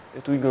számára.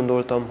 Őt úgy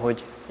gondoltam,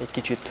 hogy egy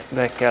kicsit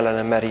be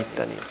kellene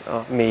meríteni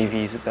a mély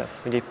vízbe,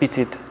 hogy egy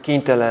picit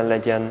kénytelen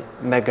legyen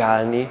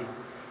megállni,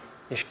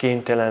 és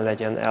kénytelen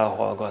legyen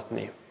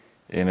elhallgatni.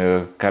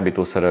 Én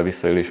kábítószerrel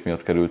visszaélés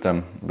miatt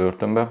kerültem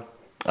börtönbe.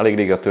 Elég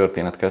régi a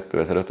történet,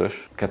 2005-ös.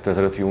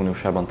 2005.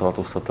 júniusában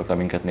tartóztattak le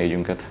minket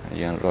négyünket egy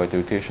ilyen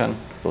rajtaütésen.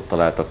 Ott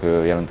találtak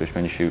jelentős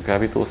mennyiségű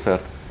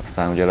kábítószert,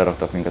 aztán ugye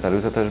leraktak minket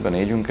előzetesbe,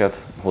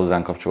 négyünket.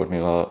 Hozzánk kapcsolt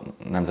még a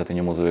Nemzeti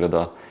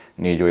Nyomozóiroda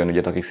 4 olyan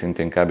ügyet, akik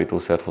szintén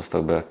kábítószert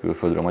hoztak be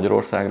külföldről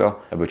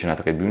Magyarországra. Ebből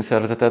csináltak egy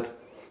bűnszervezetet,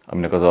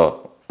 aminek az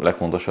a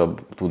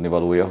legfontosabb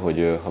tudnivalója,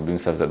 hogy ha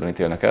bűnszervezetben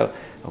ítélnek el,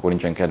 akkor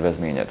nincsen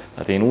kedvezményed.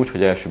 Hát én úgy,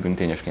 hogy első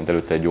bűntényesként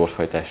előtte egy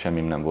gyorshajtás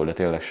semmim nem volt, de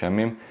tényleg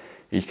semmim.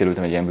 Így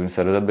kerültem egy ilyen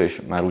bűnszervezetbe,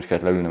 és már úgy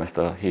kellett leülnöm ezt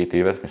a 7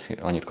 évet,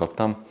 mert annyit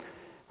kaptam,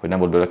 hogy nem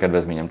volt belőle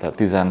kedvezményem. Tehát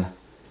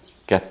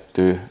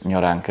 12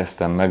 nyarán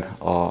kezdtem meg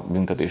a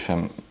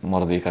büntetésem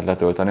maradékát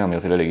letölteni, ami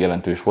azért elég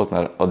jelentős volt,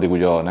 mert addig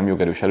ugye a nem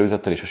jogerős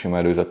előzettel és a sima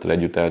előzettel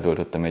együtt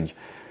eltöltöttem egy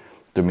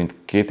több mint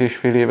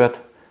 2,5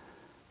 évet,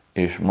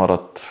 és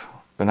maradt,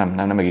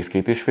 nem egész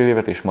 2,5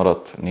 évet, és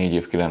maradt 4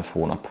 év 9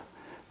 hónap.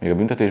 Még a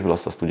büntetésből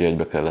azt ugye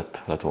egybe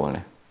kellett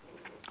letolni.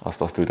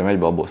 Azt ültem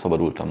egybe, abból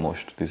szabadultam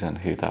most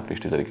 17. április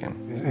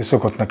 10-én. Ő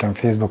szokott nekem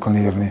Facebookon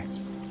írni.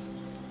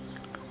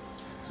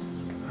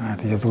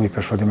 Hát így az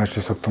Újpest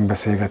mestről szoktunk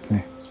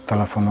beszélgetni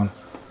telefonon.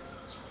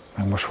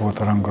 Meg most volt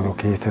a rangadó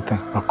 2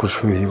 hete, akkor is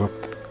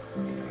fölhívott.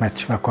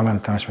 Akkor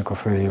mentem, és mikor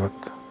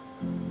fölhívott.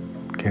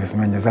 Kérdeztem,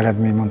 mennyi az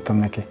eredmény, mondtam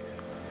neki.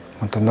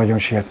 Mondtam, nagyon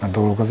siet, mert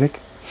dolgozik.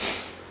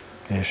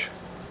 És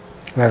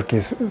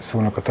lelkész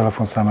úrnak a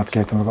telefonszámát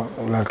kértem, meg a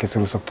lelkész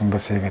úrról szoktunk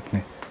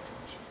beszélgetni.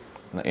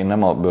 Én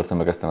nem a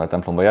börtönbe kezdtem el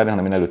templomba járni,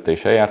 hanem én előtte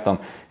is eljártam.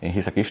 Én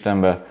hiszek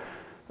Istenbe.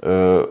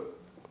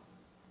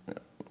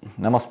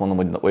 Nem azt mondom,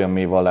 hogy olyan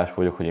mély vallás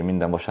vagyok, hogy én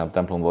minden vasárnap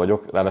templomba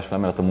vagyok. Ráadásul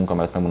emellett a munka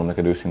mellett megmondom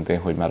neked őszintén,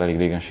 hogy már elég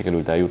régen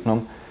sikerült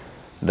eljutnom.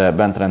 De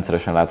bent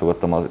rendszeresen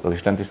látogattam az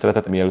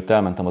istentiszteletet. Mielőtt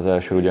elmentem az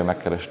elsőre, ugye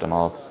megkerestem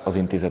az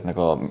intézetnek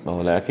a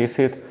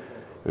lelkészét.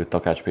 Őt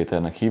Kováts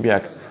Péternek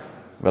hívják.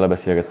 Vele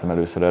beszélgettem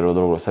először erről a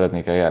dologról,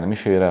 szeretnék eljárni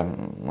misére,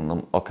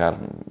 mondom, akár,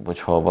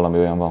 hogyha valami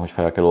olyan van, hogy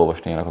fel kell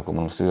olvasni ilyenek, akkor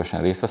mondom,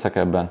 szívesen részt veszek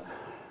ebben.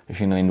 És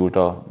innen indult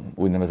a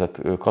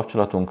úgynevezett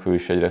kapcsolatunk, ő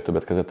is egyre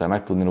többet kezdett el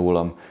megtudni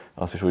rólam,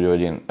 azt is úgy,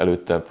 hogy én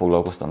előtte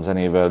foglalkoztam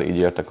zenével, így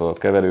értek a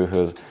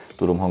keverőhöz,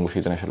 tudom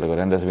hangosítani esetleg a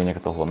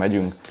rendezvényeket, ahol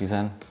megyünk.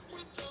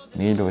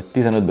 14-ben vagy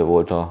 15-ben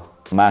volt a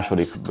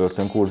második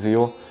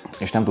börtön-cursilló,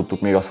 és nem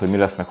tudtuk még azt, hogy mi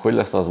lesz, meg hogy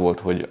lesz, az volt,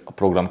 hogy a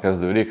program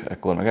kezdődik,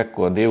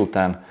 ekkor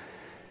délután,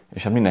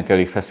 és hát mindenki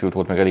elég feszült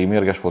volt, meg elég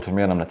mérges volt, hogy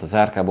miért nem lett a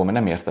zárkából, mert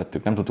nem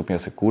értettük, nem tudtuk mi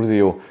az, hogy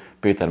cursilló.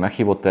 Péter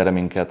meghívott erre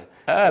minket.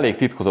 Elég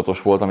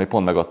titkozatos volt, ami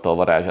pont megadta a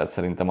varázsát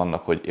szerintem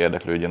annak, hogy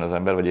érdeklődjön az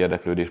ember, vagy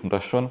érdeklődést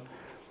mutasson.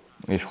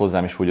 És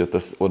hozzám is úgy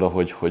jött oda,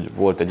 hogy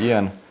volt egy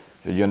ilyen,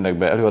 hogy jönnek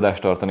be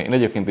előadást tartani. Én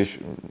egyébként is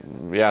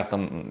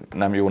jártam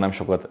nem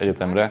sokat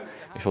egyetemre,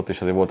 és ott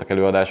is azért voltak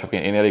előadások.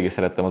 Én eléggé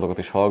szerettem azokat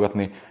is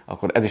hallgatni.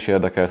 Akkor ez is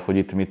érdekelt, hogy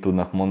itt mit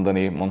tudnak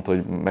mondani. Mondta,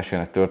 hogy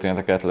mesélnek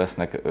történeteket,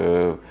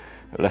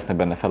 lesznek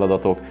benne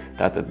feladatok,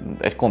 tehát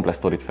egy komplex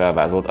sztorit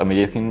felvázolt, ami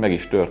egyébként meg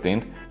is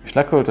történt. És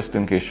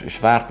leköltöztünk, és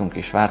vártunk,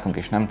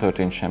 és nem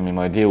történt semmi,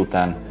 majd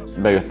délután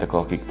bejöttek,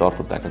 akik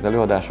tartották az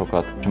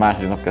előadásokat, és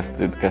második nap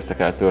kezdtek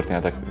el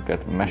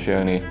történeteket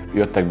mesélni,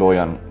 jöttek be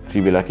olyan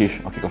civilek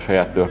is, akik a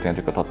saját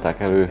történetüket adták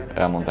elő,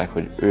 elmondták,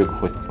 hogy ők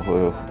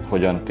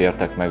hogyan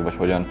tértek meg, vagy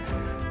hogyan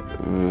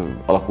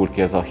alakult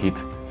ki ez a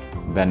hit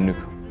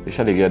bennük. És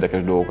elég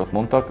érdekes dolgokat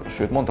mondtak,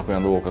 sőt mondtak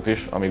olyan dolgokat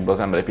is, amikben az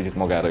ember egy picit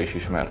magára is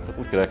ismert.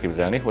 Úgy kell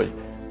elképzelni, hogy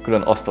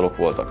külön asztalok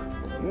voltak.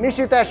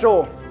 Misi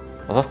tesó!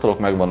 Az asztalok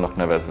meg vannak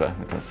nevezve,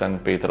 mint a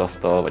Szent Péter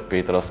asztal, vagy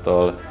Péter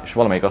asztal, és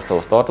valamelyik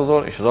asztalhoz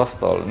tartozol, és az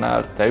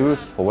asztalnál te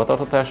ülsz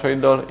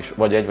fogvatartatásaiddal, és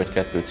vagy egy vagy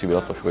kettő civil,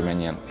 attól függ, hogy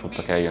mennyien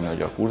tudtak eljönni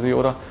ugye a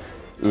kurzióra,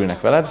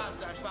 ülnek veled,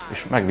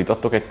 és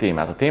megvitattok egy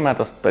témát. A témát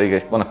azt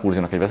pedig van a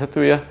kurziónak egy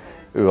vezetője,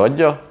 ő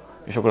adja,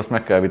 és akkor azt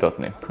meg kell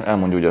vitatni.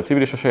 Elmondja ugye a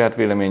civil is a saját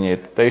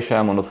véleményét, te is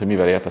elmondod, hogy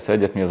mivel értesz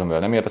egyet, mi az, amivel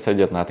nem értesz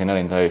egyet. Hát én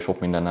eleinte elég sok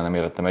mindennel nem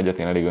értettem egyet,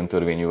 én elég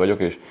öntörvényű vagyok,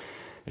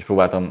 és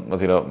próbáltam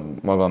azért a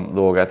magam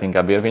dolgát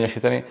inkább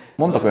érvényesíteni.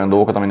 Mondtak olyan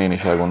dolgokat, amin én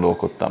is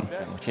elgondolkodtam.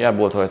 Hogy hiába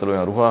volt rajtad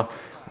olyan ruha,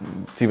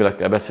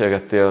 civilekkel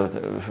beszélgettél,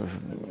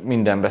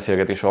 minden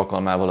beszélgetés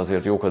alkalmával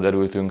azért jókat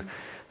derültünk,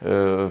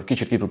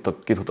 kicsit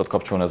ki tudtad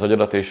kapcsolni az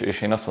agyadat,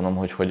 és én azt mondom,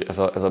 hogy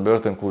ez a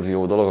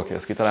börtön-cursilló dolog, aki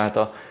ezt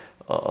kitalálta,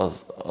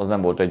 az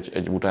nem volt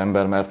egy buta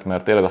ember,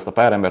 mert tényleg azt a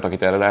pár embert,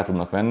 akit erre rá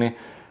tudnak venni,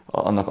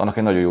 annak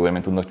egy nagyon jó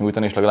élményt tudnak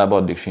nyújtani, és legalább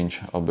addig sincs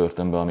a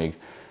börtönben,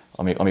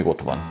 amíg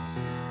ott van.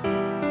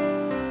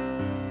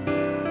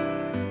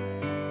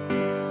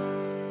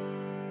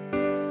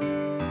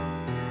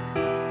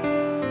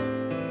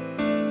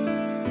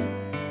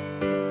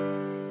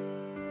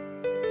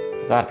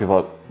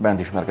 Árpival bent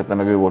ismerkedtem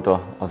meg, ő volt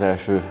az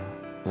első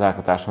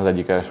zárkatársam, az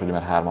egyik első, hogy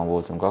már hárman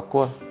voltunk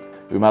akkor.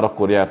 Ő már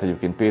akkor járt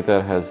egyébként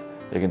Péterhez,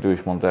 egyébként ő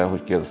is mondta el,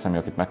 hogy ki az a személy,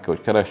 akit meg kell,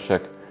 hogy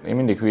keressek. Én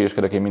mindig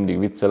hülyéskedek, én mindig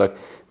viccelek,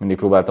 mindig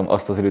próbáltam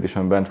azt az időt is,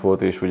 ami bent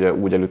volt, és ugye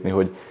úgy elütni,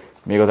 hogy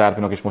még az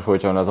Árpinak is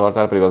mosolycsalni az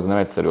arcára, pedig az nem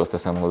egyszerű, azt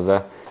teszem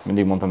hozzá.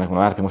 Mindig mondtam neki,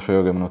 mondom, Árpi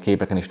mosolyog, mondom, a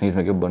képeken is nézd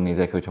meg, jobban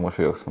nézek, hogyha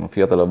mosolyogsz. Mondom,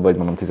 fiatalabb vagy,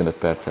 mondom, 15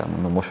 perccel,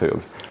 mondom,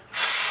 mosolyog.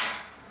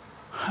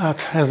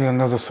 Hát ez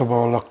lenne az a szoba,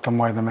 ahol laktam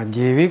majdnem egy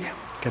évig.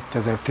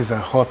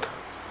 2016.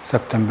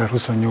 szeptember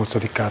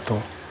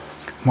 28-ától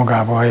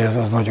magába helyez,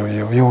 az nagyon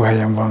jó. Jó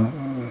helyen van,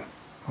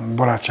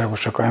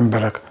 barátságosak az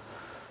emberek.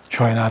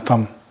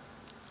 Sajnáltam,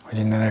 hogy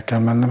innen el kell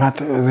mennem. Hát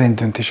az én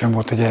döntésem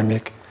volt, hogy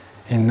elmegyek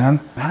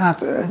innen.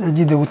 Hát egy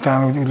idő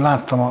után úgy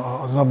láttam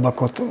az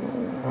ablakot,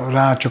 a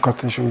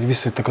rácsokat, és úgy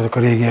visszajöttek azok a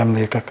régi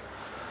emlékek.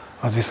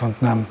 Az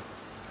viszont nem.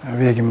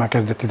 Végén már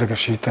kezdett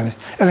idegesíteni.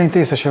 Eleinte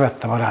észre se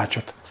vettem a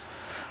rácsot,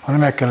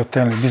 hanem el kellett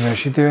tenni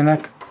bizonyos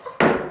időnek,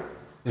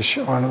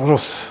 és olyan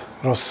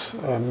rossz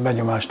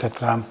benyomást tett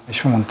rám,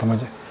 és mondtam,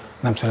 hogy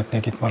nem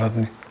szeretnék itt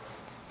maradni.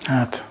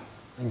 Hát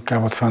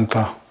inkább ott fönt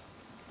a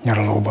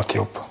nyaralóbat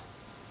jobb.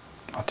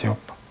 Ott jobb.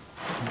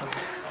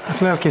 Hát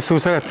lelkészül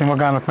szeretném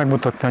magának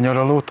megmutatni a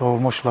nyaralót, ahol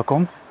most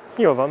lakom.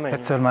 Jó van,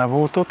 menjünk. Egyszer már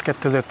volt ott,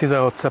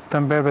 2016.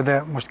 szeptemberben,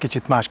 de most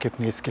kicsit másképp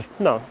néz ki.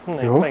 Na,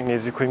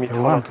 megnézzük, hogy mit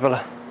hallott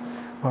vele.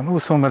 Van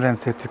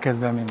úszómedencétől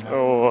kezdve minden.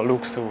 Ó,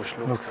 luxus.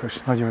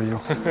 Luxus, nagyon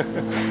jó.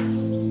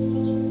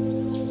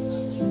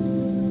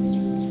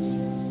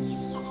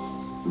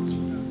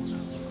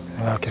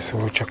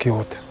 Lelkészül úr csak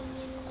jót.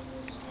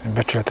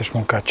 Becsületes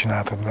munkát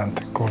csináltad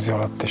bent, kurzi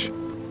alatt is.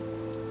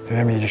 De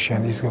nem így is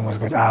ilyen izgalmas,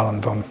 hogy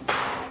állandóan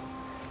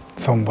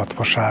szombat,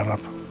 vasárnap.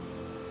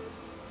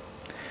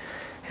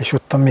 És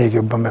ott még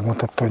jobban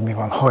megmutatta, hogy mi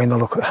van.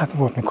 Hajnalok, hát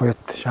volt, mikor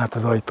jött és át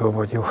az ajtóba,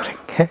 hogy jó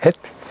reggelt.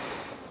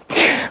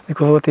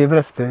 Mikor volt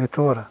ébresztő? 5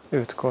 óra?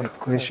 5-kor.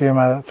 És ő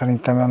már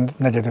szerintem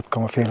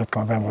 4-5, fél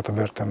 5 benn volt a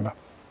börtönben.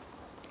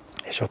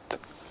 És ott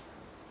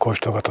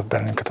kóstolgatott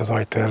bennünket az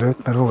ajtó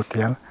előtt, mert volt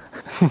ilyen.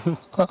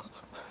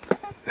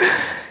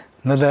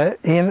 Na de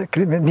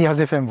mi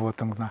azért fenn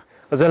voltunk. Na.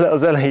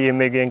 Az elején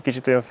még ilyen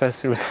kicsit olyan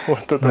feszült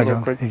volt a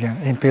dolog, hogy...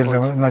 Igen, én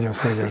például nagyon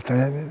szégyeltem,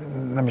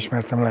 nem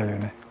ismertem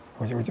leülni.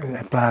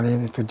 Pláne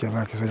én tudja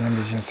lelkész, hogy nem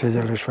is ilyen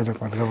szégyellős vagyok,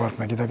 meg zavart,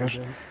 meg ideges.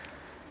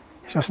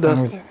 És aztán,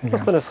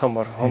 aztán ez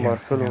hamar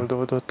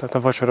feloldódott, tehát a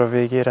vacsora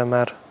végére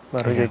már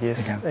hogy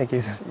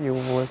egész jó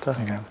volt.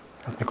 Igen.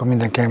 Hát mikor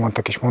mindenki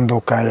elmondta kis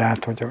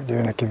mondókáját, hogy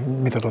ő neki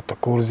mit adott a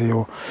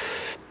kurzió,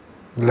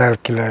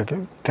 lelkileg,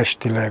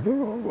 testileg,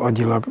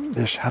 agyilag,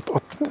 és hát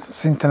ott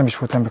szinte nem is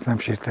volt ember, nem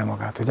sírt el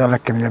magát. Ugye a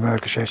legkeményebb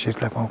emberek is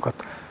elsírták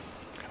magukat,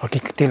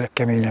 akik tényleg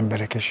kemény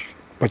emberek, és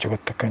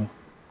botyogott a könyv.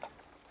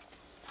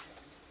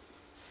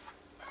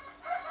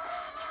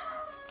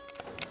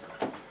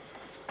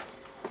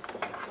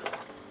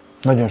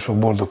 Nagyon sok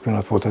boldog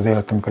pillanat volt az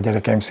életem, amikor a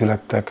gyerekeim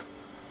születtek.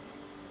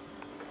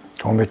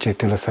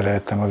 Honvédségtől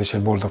leszereltem, az is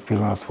egy boldog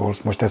pillanat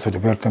volt. Most ez, hogy a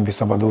börtönből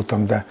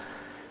szabadultam, de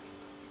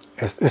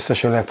ezt össze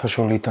se lehet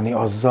hasonlítani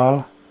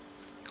azzal,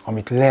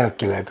 amit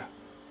lelkileg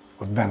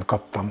ott bent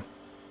kaptam.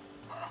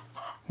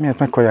 Miért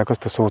meghallják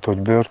azt a szót, hogy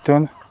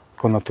börtön,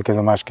 onnantól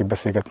kezdve másképp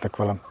beszélgetnek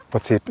velem,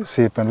 vagy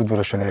szépen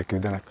udvariasan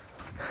elküldenek.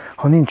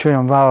 Ha nincs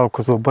olyan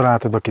vállalkozó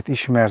barátod, akit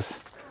ismersz,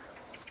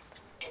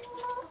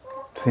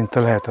 szinte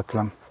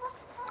lehetetlen.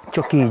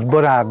 Csak így,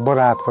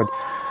 barát, vagy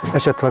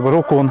esetleg a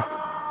rokon,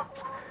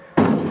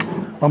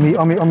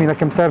 ami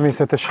nekem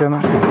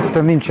természetesen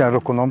nincsen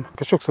rokonom.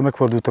 Sokszor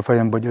megfordult a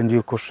fejembe, hogy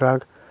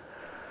öngyilkosság,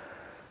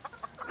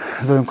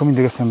 de olyankor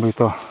mindig eszembe jut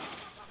a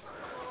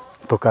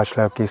Tokás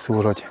lelkész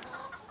úr,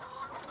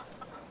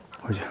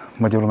 hogy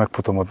magyarul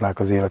megfotomodnák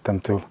az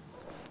életemtől,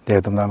 de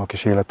eldobnám a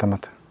kis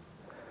életemet.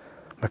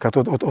 Meg hát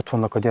ott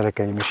vannak a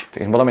gyerekeim is.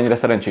 Én valamennyire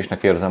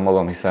szerencsésnek érzem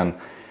magam, hiszen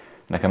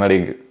nekem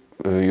elég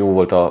Jó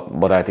volt a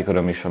baráti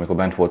köröm is, amikor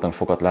bent voltam,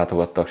 sokat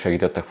látogattak,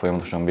 segítettek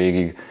folyamatosan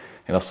végig.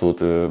 Én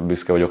abszolút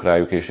büszke vagyok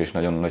rájuk és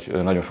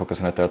nagyon sok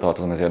köszönettel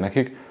tartozom ezért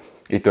nekik.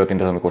 Így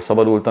történt ez, amikor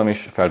szabadultam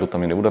is, fel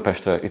tudtam jönni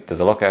Budapestre, itt ez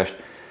a lakás.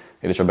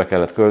 Ide csak be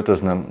kellett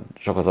költöznöm,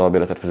 csak az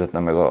albérletet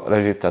fizetnem meg a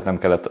rezsit, tehát nem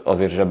kellett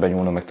azért zsebben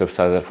nyúlnom, meg több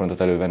százezer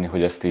forintot elővenni,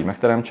 hogy ezt így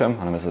megteremtsem,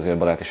 hanem ez azért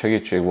baráti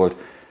segítség volt.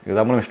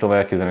 Igazából nem is tudom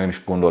elképzelni, nem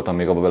is gondoltam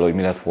még abba bele, hogy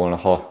mi lett volna,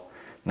 ha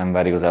nem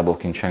vár igazából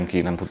kint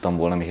senki, nem tudtam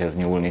volna mihez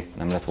nyúlni,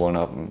 nem lett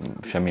volna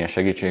semmilyen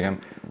segítségem.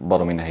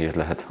 Baromi nehéz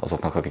lehet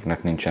azoknak,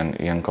 akiknek nincsen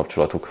ilyen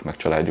kapcsolatuk, meg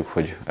családjuk,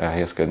 hogy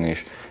elhelyezkedni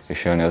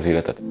és élni az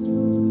életet.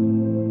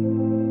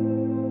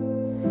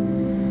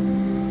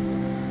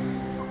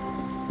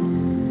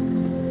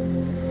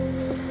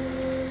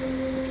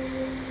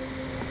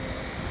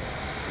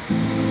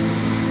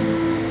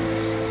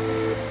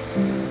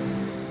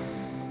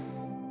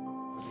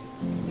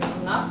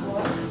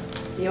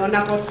 Jó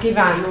napot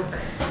kívánok!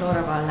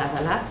 Flóra van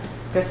levele.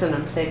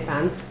 Köszönöm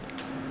szépen.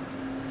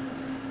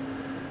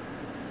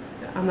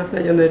 Annak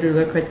nagyon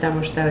örülök, hogy te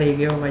most elég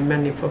jó vagy,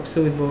 menni fogsz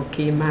újból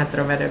ki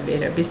Mátra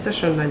verebére.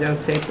 Biztosan nagyon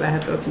szép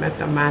lehet ott,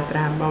 mert a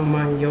Mátrában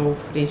van jó,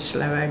 friss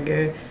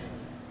levegő.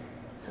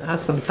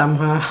 Azt mondtam,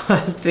 ha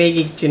ezt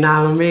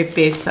végigcsinálom épp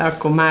észre,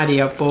 akkor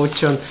Mária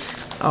Pócson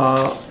a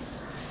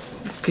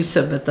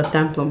küszöböt a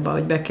templomba,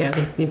 hogy be kell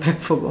lépni, meg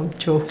fogom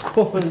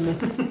csókolni.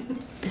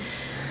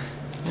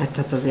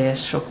 Hát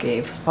azért sok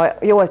év. Ha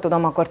jól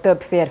tudom, akkor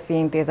több férfi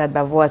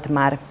intézetben volt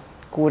már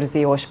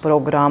kurziós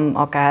program,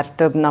 akár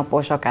több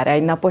napos, akár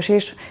egynapos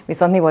is,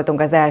 viszont mi voltunk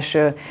az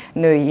első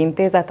női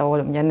intézet, ahol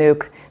ugye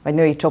nők vagy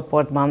női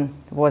csoportban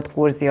volt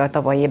kurzió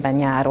tavaly évben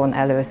nyáron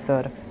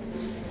először.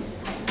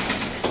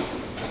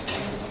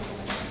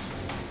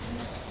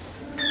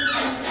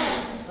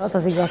 Az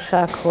az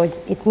igazság,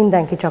 hogy itt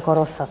mindenki csak a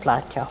rosszat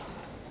látja.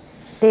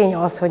 Tény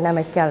az, hogy nem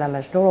egy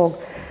kellemes dolog.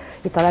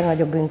 Itt a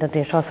legnagyobb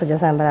büntetés az, hogy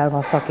az ember el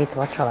van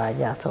szakítva a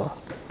családjától.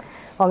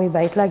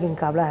 Amiben itt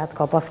leginkább lehet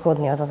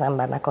kapaszkodni, az az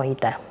embernek a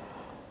hite.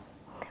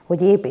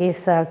 Hogy épp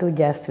ésszel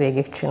tudja ezt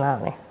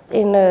végigcsinálni.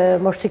 Én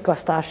most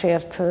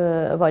szikasztásért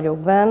vagyok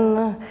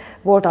benn.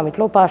 Volt, amit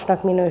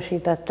lopásnak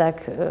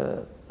minősítettek.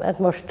 Ez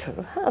most,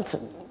 hát,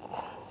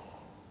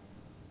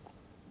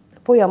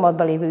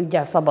 folyamatban lévő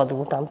üggyel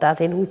szabadultam. Tehát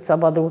én úgy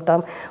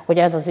szabadultam, hogy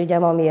ez az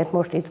ügyem, amiért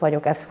most itt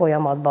vagyok, ez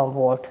folyamatban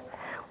volt.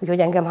 Úgyhogy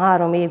engem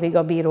 3 évig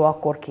a bíró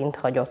akkor kint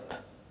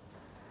hagyott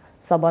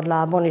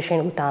szabadlábon, és én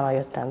utána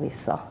jöttem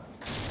vissza.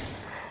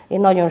 Én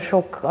nagyon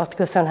sokat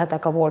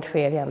köszönhetek a volt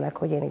férjemnek,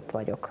 hogy én itt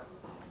vagyok.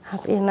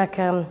 Hát én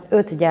nekem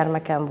 5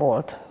 gyermekem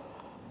volt.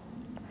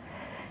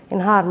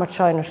 Én 3-at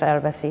sajnos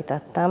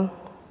elveszítettem.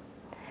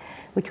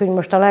 Úgyhogy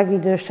most a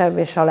legidősebb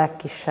és a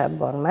legkisebb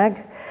van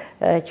meg.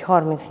 Egy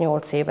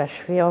 38 éves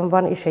fiam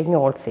van, és egy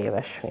 8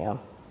 éves fiam.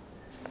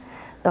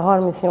 De a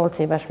 38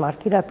 éves már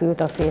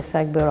kirepült a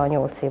fészekből, a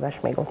 8 éves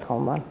még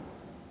otthon van.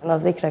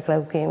 Az ikrek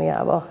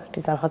leukémiába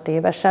 16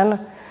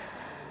 évesen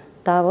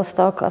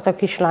távoztak, az a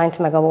kislányt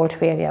meg a volt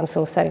férjem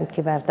szó szerint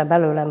kiverte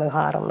belőlem, ő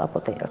 3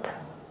 napot élt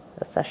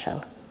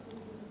összesen.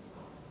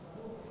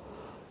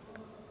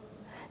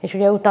 És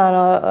ugye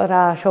utána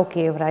rá sok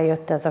évre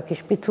jött ez a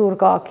kis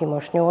picurka, aki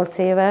most 8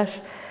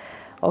 éves,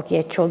 aki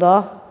egy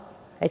csoda,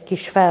 egy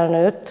kis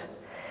felnőtt,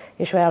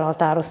 és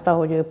elhatározta,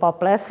 hogy ő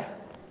pap lesz.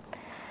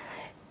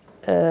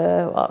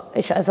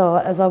 És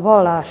ez a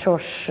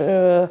vallásos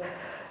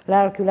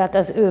lelkület,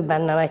 ez ő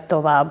benne megy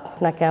tovább.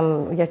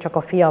 Nekem ugye csak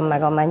a fiam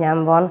meg a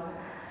menyem van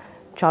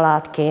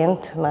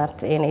családként,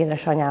 mert én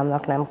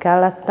édesanyámnak nem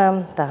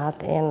kellettem,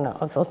 tehát én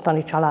az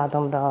ottani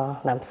családomra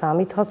nem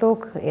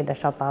számíthatok,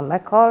 édesapám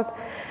meghalt,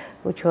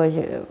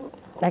 úgyhogy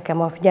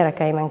nekem a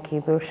gyerekeimen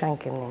kívül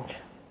senkim nincs.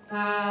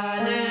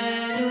 Halleluja!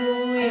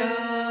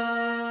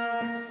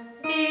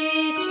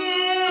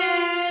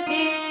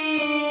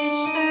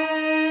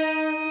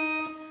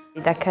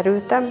 Ide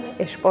kerültem,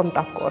 és pont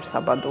akkor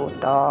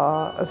szabadult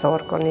az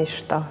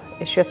orgonista,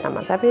 és jöttem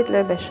az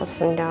ebédlőbe, és azt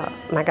mondja,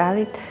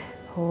 megállít,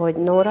 hogy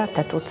Nóra,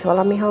 te tudsz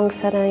valami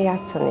hangszeren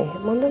játszani?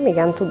 Mondom,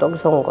 igen, tudok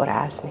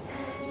zongorázni.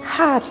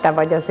 Hát, te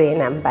vagy az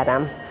én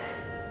emberem.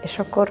 És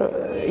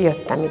akkor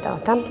jöttem ide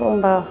a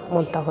templomba,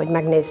 mondta, hogy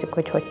megnézzük,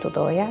 hogy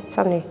tudod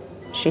játszani,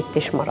 és itt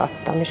is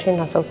maradtam, és én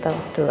azóta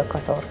ott ülök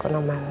az orgona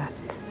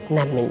mellett.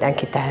 Nem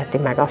mindenki teheti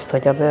meg azt,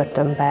 hogy a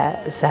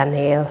börtönbe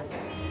zenél.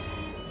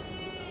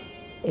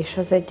 És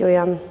az egy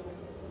olyan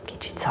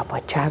kicsit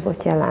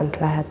szabadságot jelent,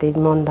 lehet így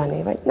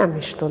mondani, vagy nem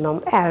is tudom,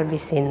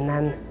 elvisz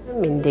innen.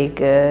 Mindig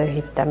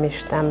hittem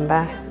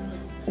Istenbe,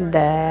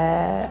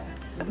 de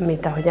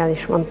mint ahogy el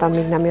is mondtam,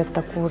 míg nem jött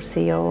a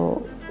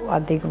kurzió,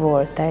 addig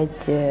volt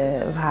egy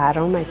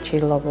várom, egy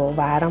csillogó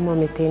várom,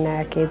 amit én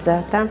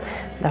elképzeltem,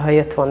 de ha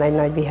jött volna egy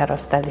nagy vihar,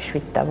 azt el is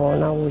vitte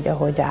volna úgy,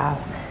 ahogy áll.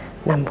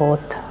 Nem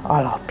volt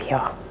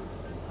alapja.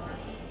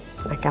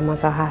 Nekem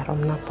az a 3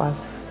 nap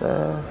az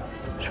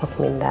sok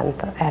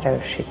mindent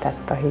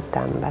erősített a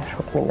hitembe,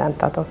 sok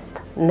mindent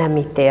adott. Nem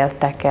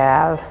ítéltek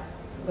el,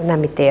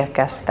 nem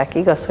ítélkeztek.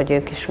 Igaz, hogy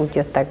ők is úgy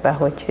jöttek be,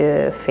 hogy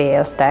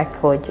féltek,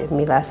 hogy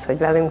mi lesz, hogy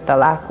velünk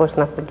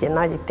találkoznak, ugye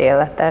nagy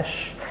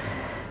ítéletes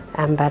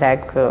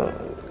emberek,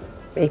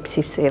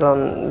 XY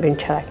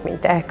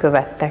bűncselekményt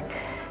elkövettek,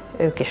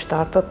 ők is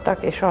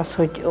tartottak, és az,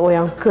 hogy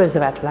olyan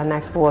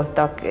közvetlenek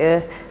voltak,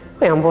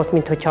 olyan volt,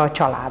 mintha a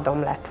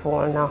családom lett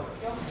volna.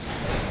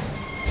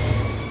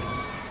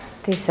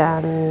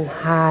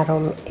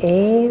 13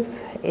 év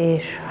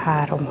és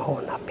 3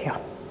 hónapja.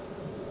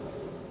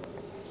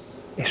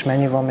 És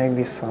mennyi van még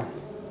vissza?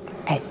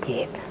 1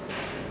 év.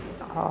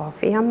 A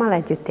fiammal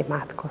együtt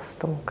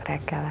imádkoztunk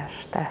reggel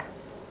este.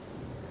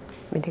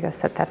 Mindig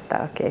összetette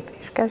a 2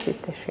 kis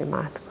kezét és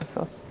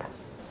imádkozott.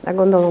 De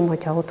gondolom,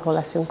 hogy ha otthon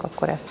leszünk,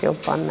 akkor ez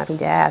jobban, mert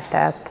ugye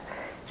eltelt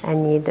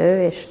ennyi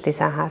idő, és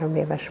 13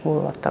 éves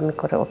múlott,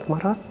 amikor ott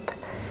maradt,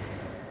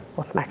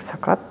 ott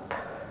megszakadt.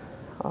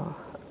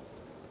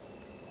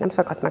 Nem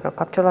szakadt meg a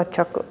kapcsolat,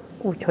 csak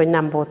úgy, hogy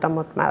nem voltam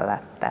ott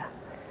mellette.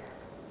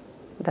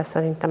 De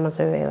szerintem az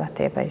ő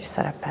életében is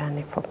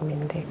szerepelni fog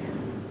mindig.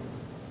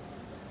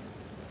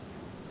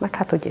 Meg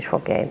hát úgyis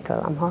fogja én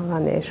tőlem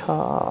hallani, és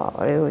ha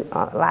ő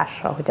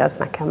lássa, hogy az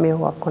nekem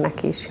jó, akkor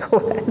neki is jó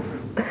lesz.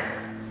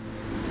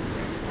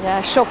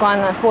 Ja,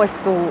 sokan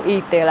hosszú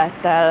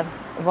ítélettel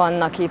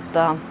vannak itt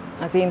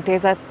az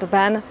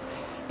intézetben,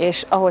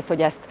 és ahhoz,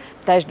 hogy ezt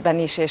testben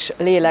is és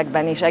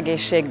lélekben is,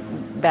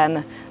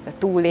 egészségben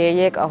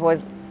túléljék, ahhoz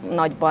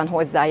nagyban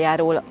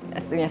hozzájárul,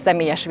 ez ugye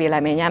személyes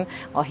véleményem,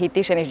 a hit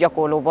is, én is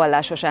gyakorló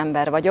vallásos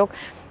ember vagyok,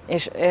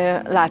 és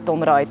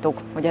látom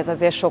rajtuk, hogy ez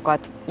azért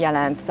sokat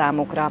jelent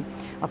számukra.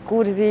 A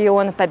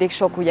kurzión pedig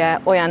sok ugye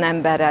olyan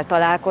emberrel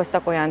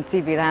találkoztak, olyan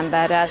civil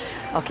emberrel,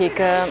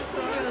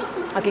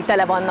 akik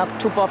tele vannak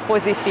csupa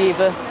pozitív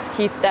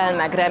hittel,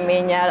 meg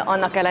reménnyel,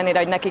 annak ellenére,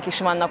 hogy nekik is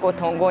vannak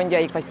otthon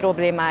gondjaik vagy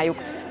problémájuk.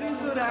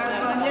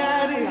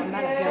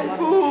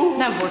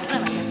 Nem volt,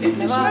 nem.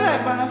 Itt is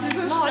meleg van a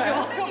füzősben.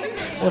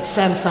 Ott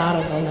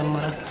szemszárazon nem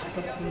maradt.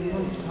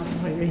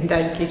 Hogy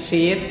mindenki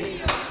sírt.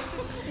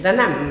 De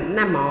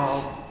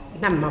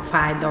nem a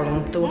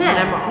fájdalomtól,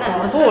 hanem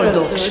a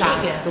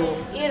boldogságtól.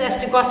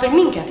 Éreztük azt, hogy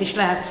minket is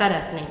lehet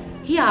szeretni.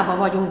 Hiába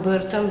vagyunk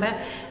börtönbe,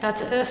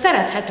 tehát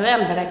szerethető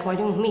emberek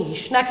vagyunk mi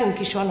is. Nekünk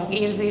is vannak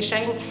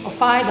érzéseink. A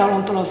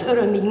fájdalomtól az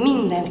örömig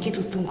mindent ki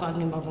tudtunk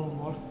adni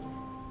magunkból.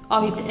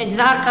 Amit egy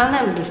zárkán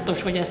nem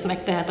biztos, hogy ezt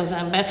megtehet az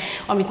ember,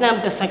 amit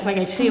nem teszek meg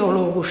egy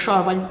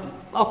pszichológussal, vagy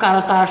akár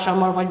a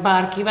társammal, vagy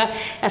bárkivel,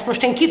 ezt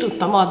most én ki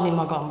tudtam adni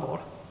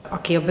magamból.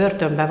 Aki a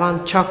börtönben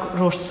van,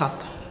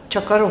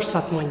 csak a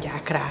rosszat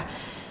mondják rá.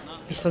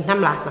 Viszont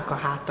nem látnak a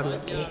háta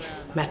mögé,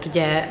 mert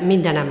ugye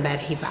minden ember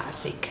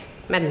hibázik,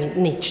 mert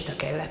nincs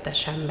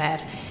tökéletes ember,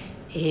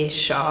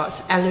 és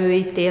az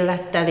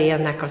előítélettel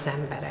élnek az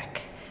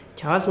emberek.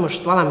 Ha az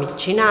most valamit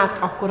csinált,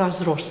 akkor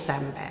az rossz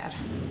ember.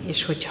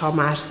 És hogyha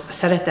már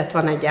szeretet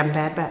van egy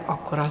emberben,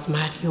 akkor az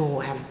már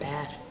jó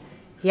ember.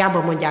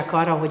 Hiába mondják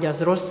arra, hogy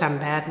az rossz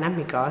ember,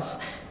 nem igaz,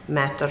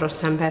 mert a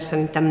rossz ember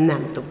szerintem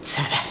nem tud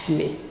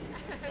szeretni.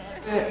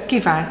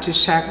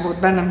 Kíváncsiság volt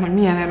bennem, hogy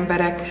milyen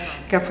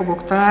emberekkel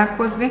fogok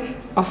találkozni.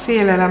 A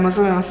félelem az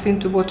olyan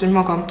szintű volt, hogy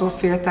magamtól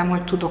féltem,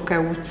 hogy tudok-e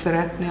úgy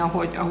szeretni,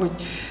 ahogy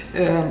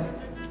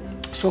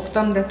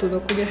szoktam, de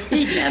tudok, ugye?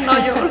 Igen,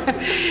 nagyon.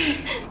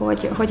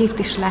 hogy itt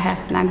is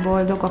lehetnek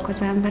boldogok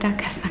az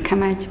emberek, ez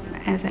nekem egy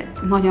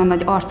nagyon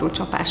nagy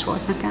arcúcsapás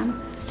volt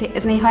nekem.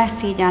 Néha ezt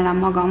szégyellem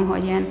magam,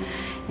 hogy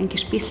én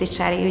kis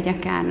piszlicsári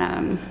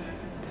ügyeken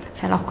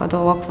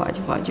felakadok,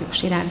 vagy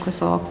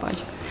siránkozok,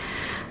 vagy...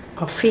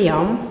 A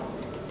fiam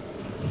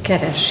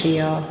keresi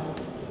a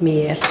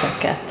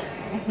miérteket.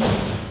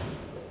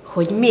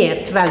 Hogy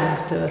miért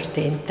velünk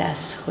történt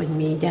ez, hogy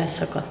mi így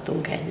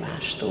elszakadtunk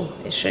egymástól.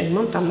 És én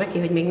mondtam neki,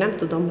 hogy még nem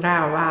tudom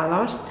rá a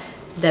választ,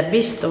 de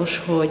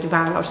biztos, hogy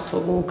választ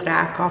fogunk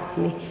rá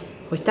kapni,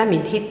 hogy te,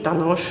 mint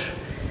hittanos,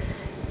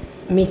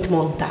 mit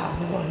mondtál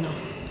volna?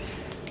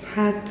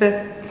 Hát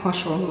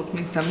hasonlót,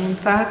 mint te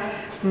mondtál,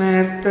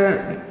 mert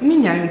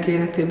mindnyájunk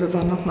életében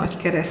vannak nagy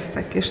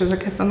keresztek, és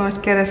ezeket a nagy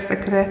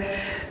keresztekre,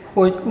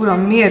 hogy Uram,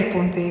 miért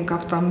pont én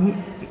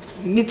kaptam,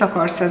 mit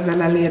akarsz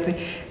ezzel elérni?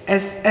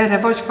 Erre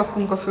vagy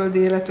kapunk a földi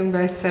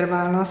életünkben egyszer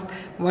választ,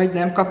 vagy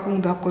nem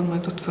kapunk, de akkor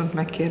majd ott fönt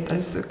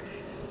megkérdezzük.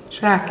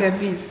 És rá kell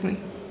bízni.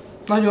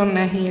 Nagyon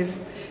nehéz,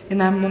 én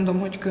nem mondom,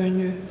 hogy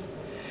könnyű,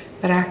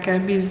 de rá kell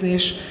bízni,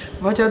 és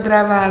vagy ad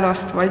rá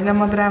választ, vagy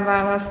nem ad rá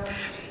választ,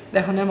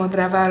 de ha nem ad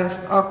rá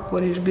választ,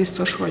 akkor is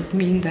biztos, hogy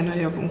minden a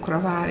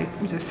javunkra válik.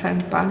 Ugye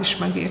Szent Pál is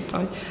megírta,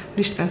 hogy az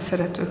Isten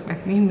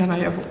szeretőknek minden a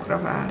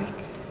javukra válik.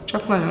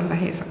 Csak nagyon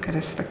nehéz a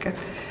kereszteket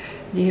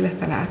egy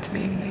életen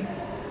átvinni.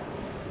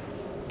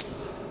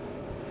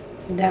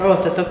 De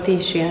voltatok ti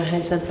is ilyen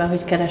helyzetben,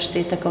 hogy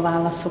kerestétek a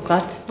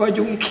válaszokat?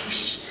 Vagyunk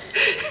is.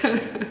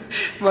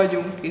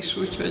 Vagyunk is,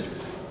 úgyhogy...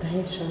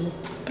 Teljesen.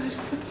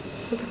 Persze.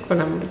 Akkor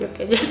nem vagyok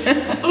egyedül.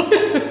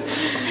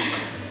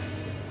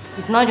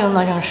 Itt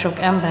nagyon-nagyon sok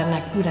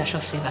embernek üres a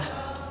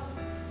szíve.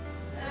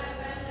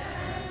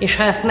 És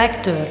ha ezt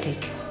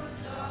megtöltik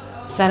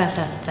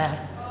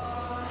szeretettel,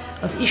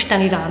 az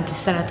Isten iránti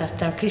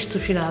szeretettel,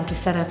 Krisztus iránti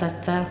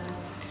szeretettel,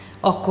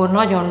 akkor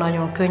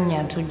nagyon-nagyon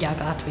könnyen tudják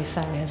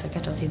átvészelni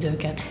ezeket az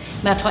időket.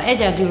 Mert ha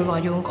egyedül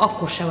vagyunk,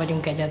 akkor se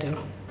vagyunk egyedül.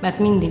 mert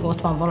mindig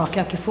ott van valaki,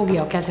 aki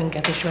fogja a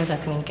kezünket és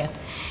vezet minket.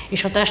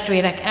 És a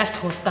testvérek ezt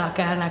hozták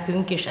el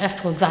nekünk, és ezt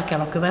hozzák el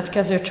a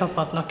következő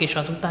csapatnak, és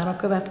az utána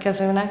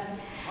következőnek.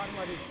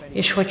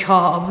 És hogyha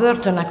a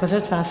börtönnek az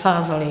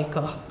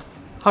 50%-a,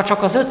 ha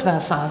csak az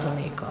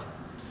 50%-a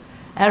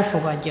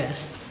elfogadja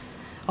ezt,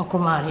 akkor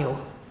már jó.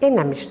 Én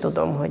nem is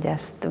tudom, hogy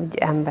ezt úgy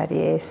emberi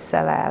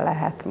ésszel el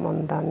lehet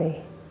mondani,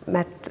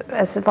 mert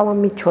ez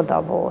valami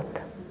csoda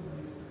volt.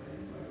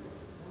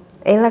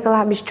 Én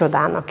legalábbis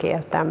csodának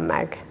éltem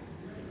meg.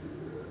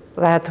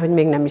 Lehet, hogy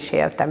még nem is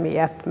éltem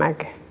ilyet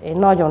meg. Én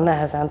nagyon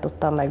nehezen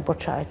tudtam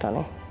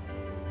megbocsájtani.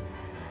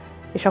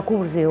 És a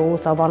kurzió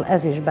óta van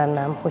ez is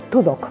bennem, hogy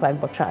tudok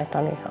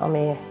megbocsájtani,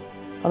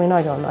 ami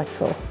nagyon nagy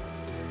szó.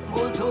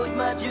 Volt, hogy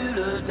már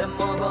gyűlöltem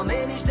magam,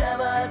 én is, de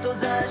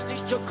változást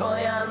is csak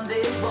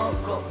ajándékba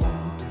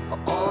kapunk. Ha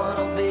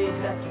arra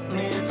végre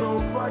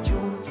méltók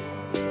vagyunk.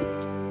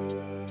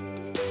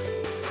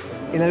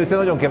 Én előtte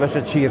nagyon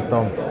keveset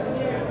sírtam,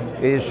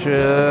 és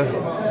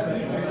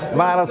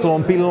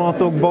váratlan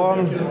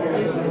pillanatokban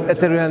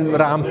egyszerűen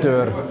rám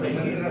tör.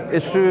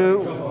 És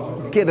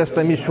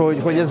kérdeztem is,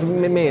 hogy ez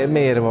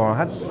miért van.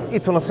 Hát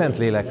itt van a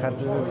Szentlélek, hát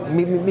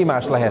mi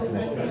más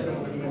lehetne.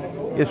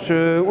 És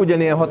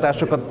ugyanilyen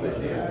hatásokat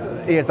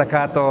éltek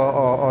át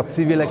a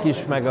civilek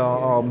is, meg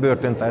a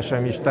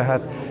börtöntársaim is.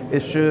 Tehát,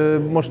 és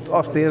most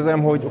azt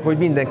érzem, hogy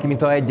mindenki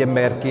mintha egy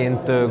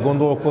emberként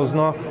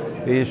gondolkozna,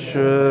 és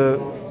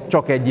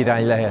csak egy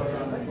irány lehet.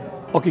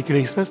 Akik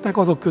részt vesznek,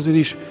 azok közül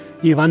is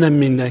nyilván nem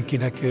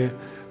mindenkinek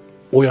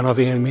olyan az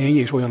élmény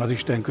és olyan az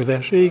Isten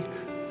közelség,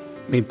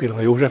 mint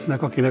például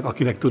Józsefnek,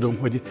 akinek tudom,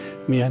 hogy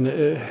milyen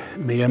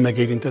mélyen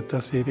megérintette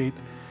a szívét.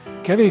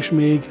 Kevés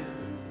még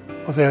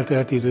az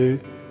eltelt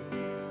idő,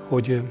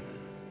 hogy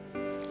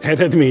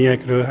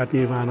eredményekről, hát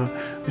nyilván a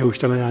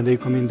Jóisten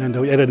ajándéka minden, de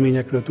hogy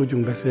eredményekről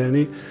tudjunk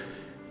beszélni,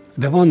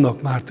 de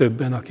vannak már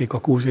többen, akik a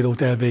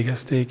cursillót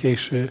elvégezték,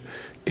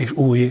 és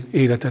új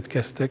életet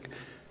kezdtek.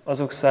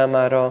 Azok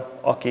számára,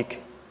 akik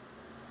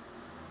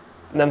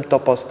nem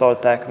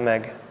tapasztalták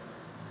meg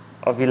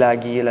a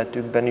világi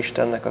életükben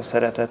Istennek a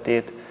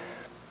szeretetét,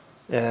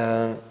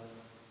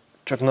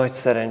 csak nagy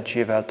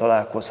szerencsével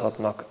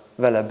találkozhatnak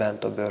vele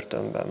bent a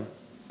börtönben.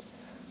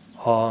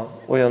 Ha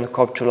olyan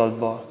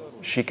kapcsolatba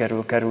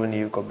sikerül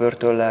kerülniük a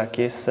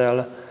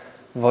börtönlelkésszel,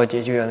 vagy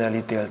egy olyan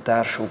elítélt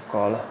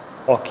társukkal,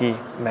 aki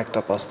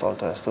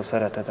megtapasztalta ezt a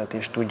szeretetet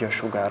és tudja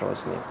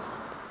sugározni.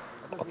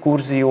 A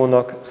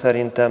cursillónak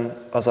szerintem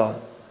az a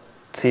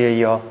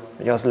célja,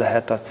 vagy az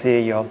lehet a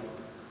célja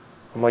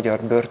a magyar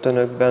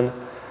börtönökben,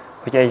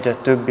 hogy egyre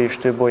több és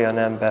több olyan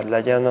ember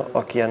legyen,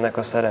 aki ennek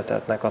a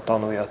szeretetnek a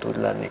tanúja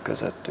tud lenni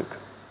közöttük.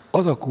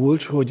 Az a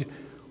kulcs, hogy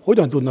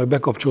hogyan tudnak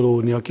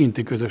bekapcsolódni a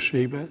kinti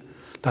közösségbe.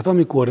 Tehát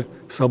amikor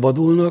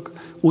szabadulnak,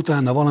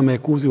 utána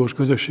valamelyik cursillos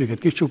közösséget,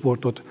 kis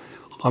csoportot,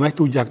 ha meg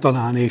tudják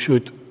találni, és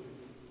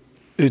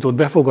őt ott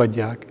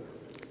befogadják,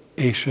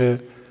 és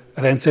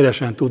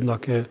rendszeresen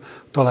tudnak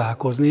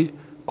találkozni,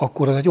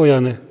 akkor az egy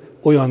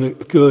olyan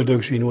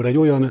köldögzsinór, egy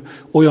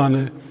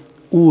olyan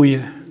új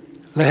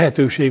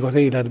lehetőség az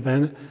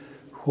életben,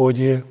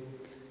 hogy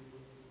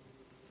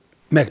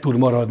meg tud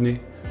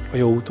maradni a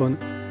jó úton.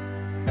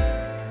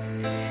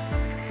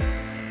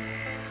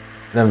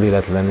 Nem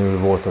véletlenül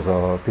volt az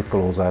a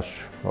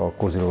titkolózás a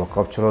cursillóval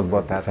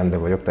kapcsolatban, tehát rendben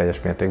vagyok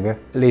teljes mértékben.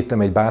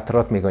 Léptem egy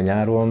bátrat még a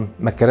nyáron,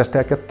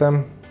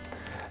 megkeresztelkedtem.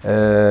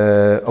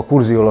 A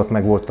cursilló alatt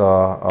meg volt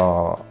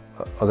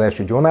az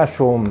első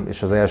gyónásom,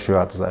 és az első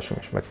változásom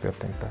is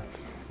megtörtént. Tehát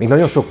még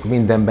nagyon sok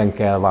mindenben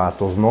kell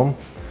változnom,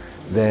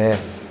 de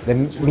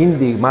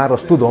mindig már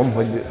azt tudom,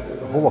 hogy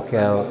hova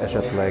kell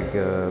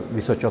esetleg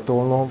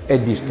visszacsatolnom.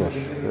 Egy biztos,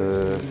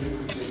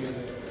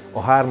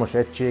 a hármas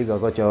egység,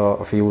 az Atya,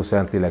 a Fiú,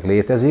 Szentlélek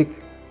létezik,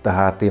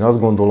 tehát én azt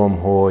gondolom,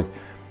 hogy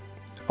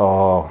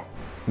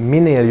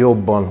minél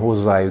jobban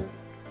hozzájuk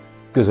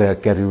közel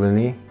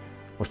kerülni,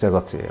 most ez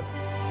a cél.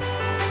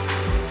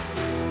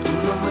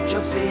 Tudom, hogy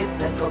csak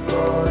szépnek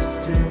akarsz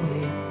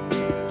tűnni,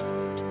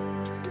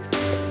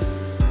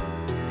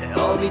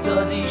 de amit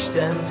az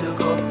Istentől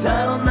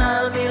kaptál,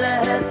 annál mi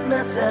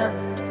lehetne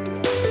szebb.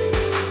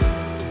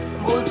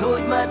 Volt,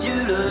 hogy már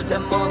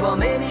gyűlöltem magam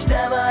én is,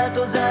 de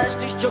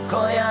változást is csak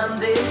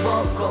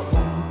ajándékba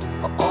kapunk.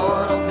 Ha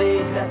arra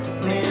végre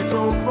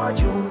méltók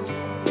vagyunk.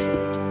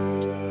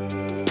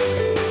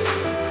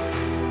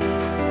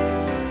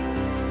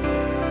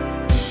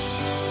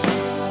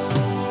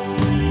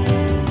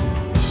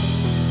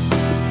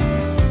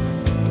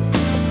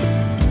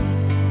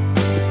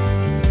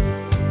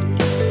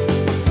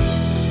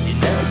 Én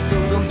nem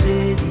tudom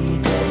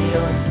szédíteni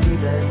a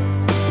szíved,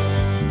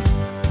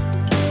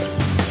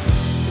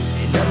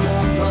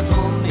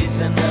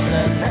 hiszen nem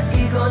lenne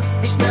igaz,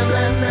 és nem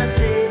lenne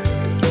szép,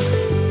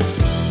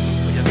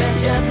 hogy az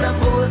egyetlen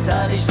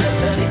voltál és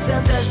leszel,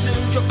 hiszen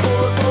testünk csak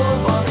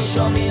porból van, és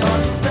ami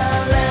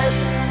azután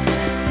lesz,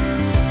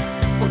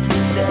 ott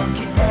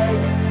mindenki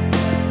egy.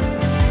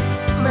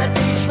 Mert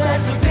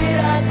ismersz, hogy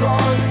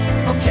virággal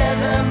a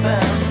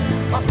kezemben,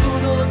 azt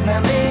tudod,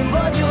 nem én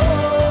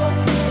vagyok,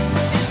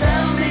 és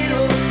nem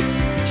bírok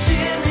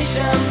sírni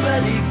sem pedig.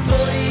 pedig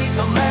szorít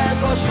a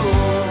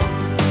mellkasom.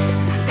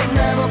 Én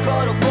nem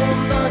akarok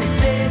mondani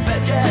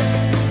szépeket,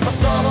 a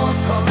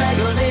szavakkal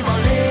megölném a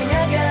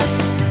lényeget,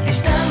 és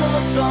nem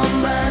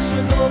hoztam belső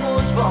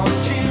dobozban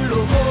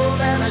csillogó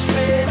nemes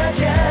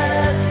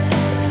fémeket,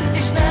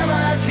 és nem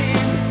áll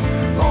kint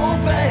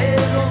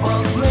hófehér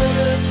lovak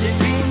mögött szép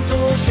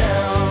pintó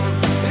sem.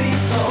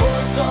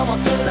 Visszahoztam a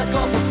tőled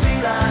kapott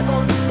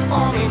világot,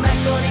 ami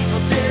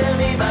megtanított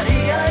élni, bár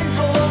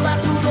hiányzol. Már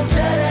tudom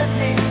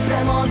szeretni,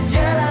 nem azt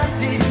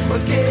jelenti,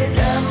 hogy két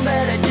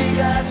ember egy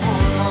igát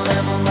von,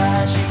 hanem a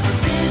másik, hogy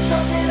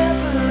bíztatni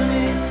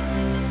repülni,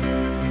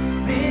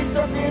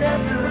 bíztatni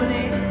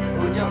repülni,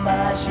 hogy a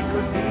másik,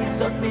 hogy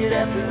bíztatni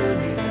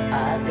repülni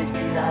át egy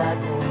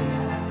világon.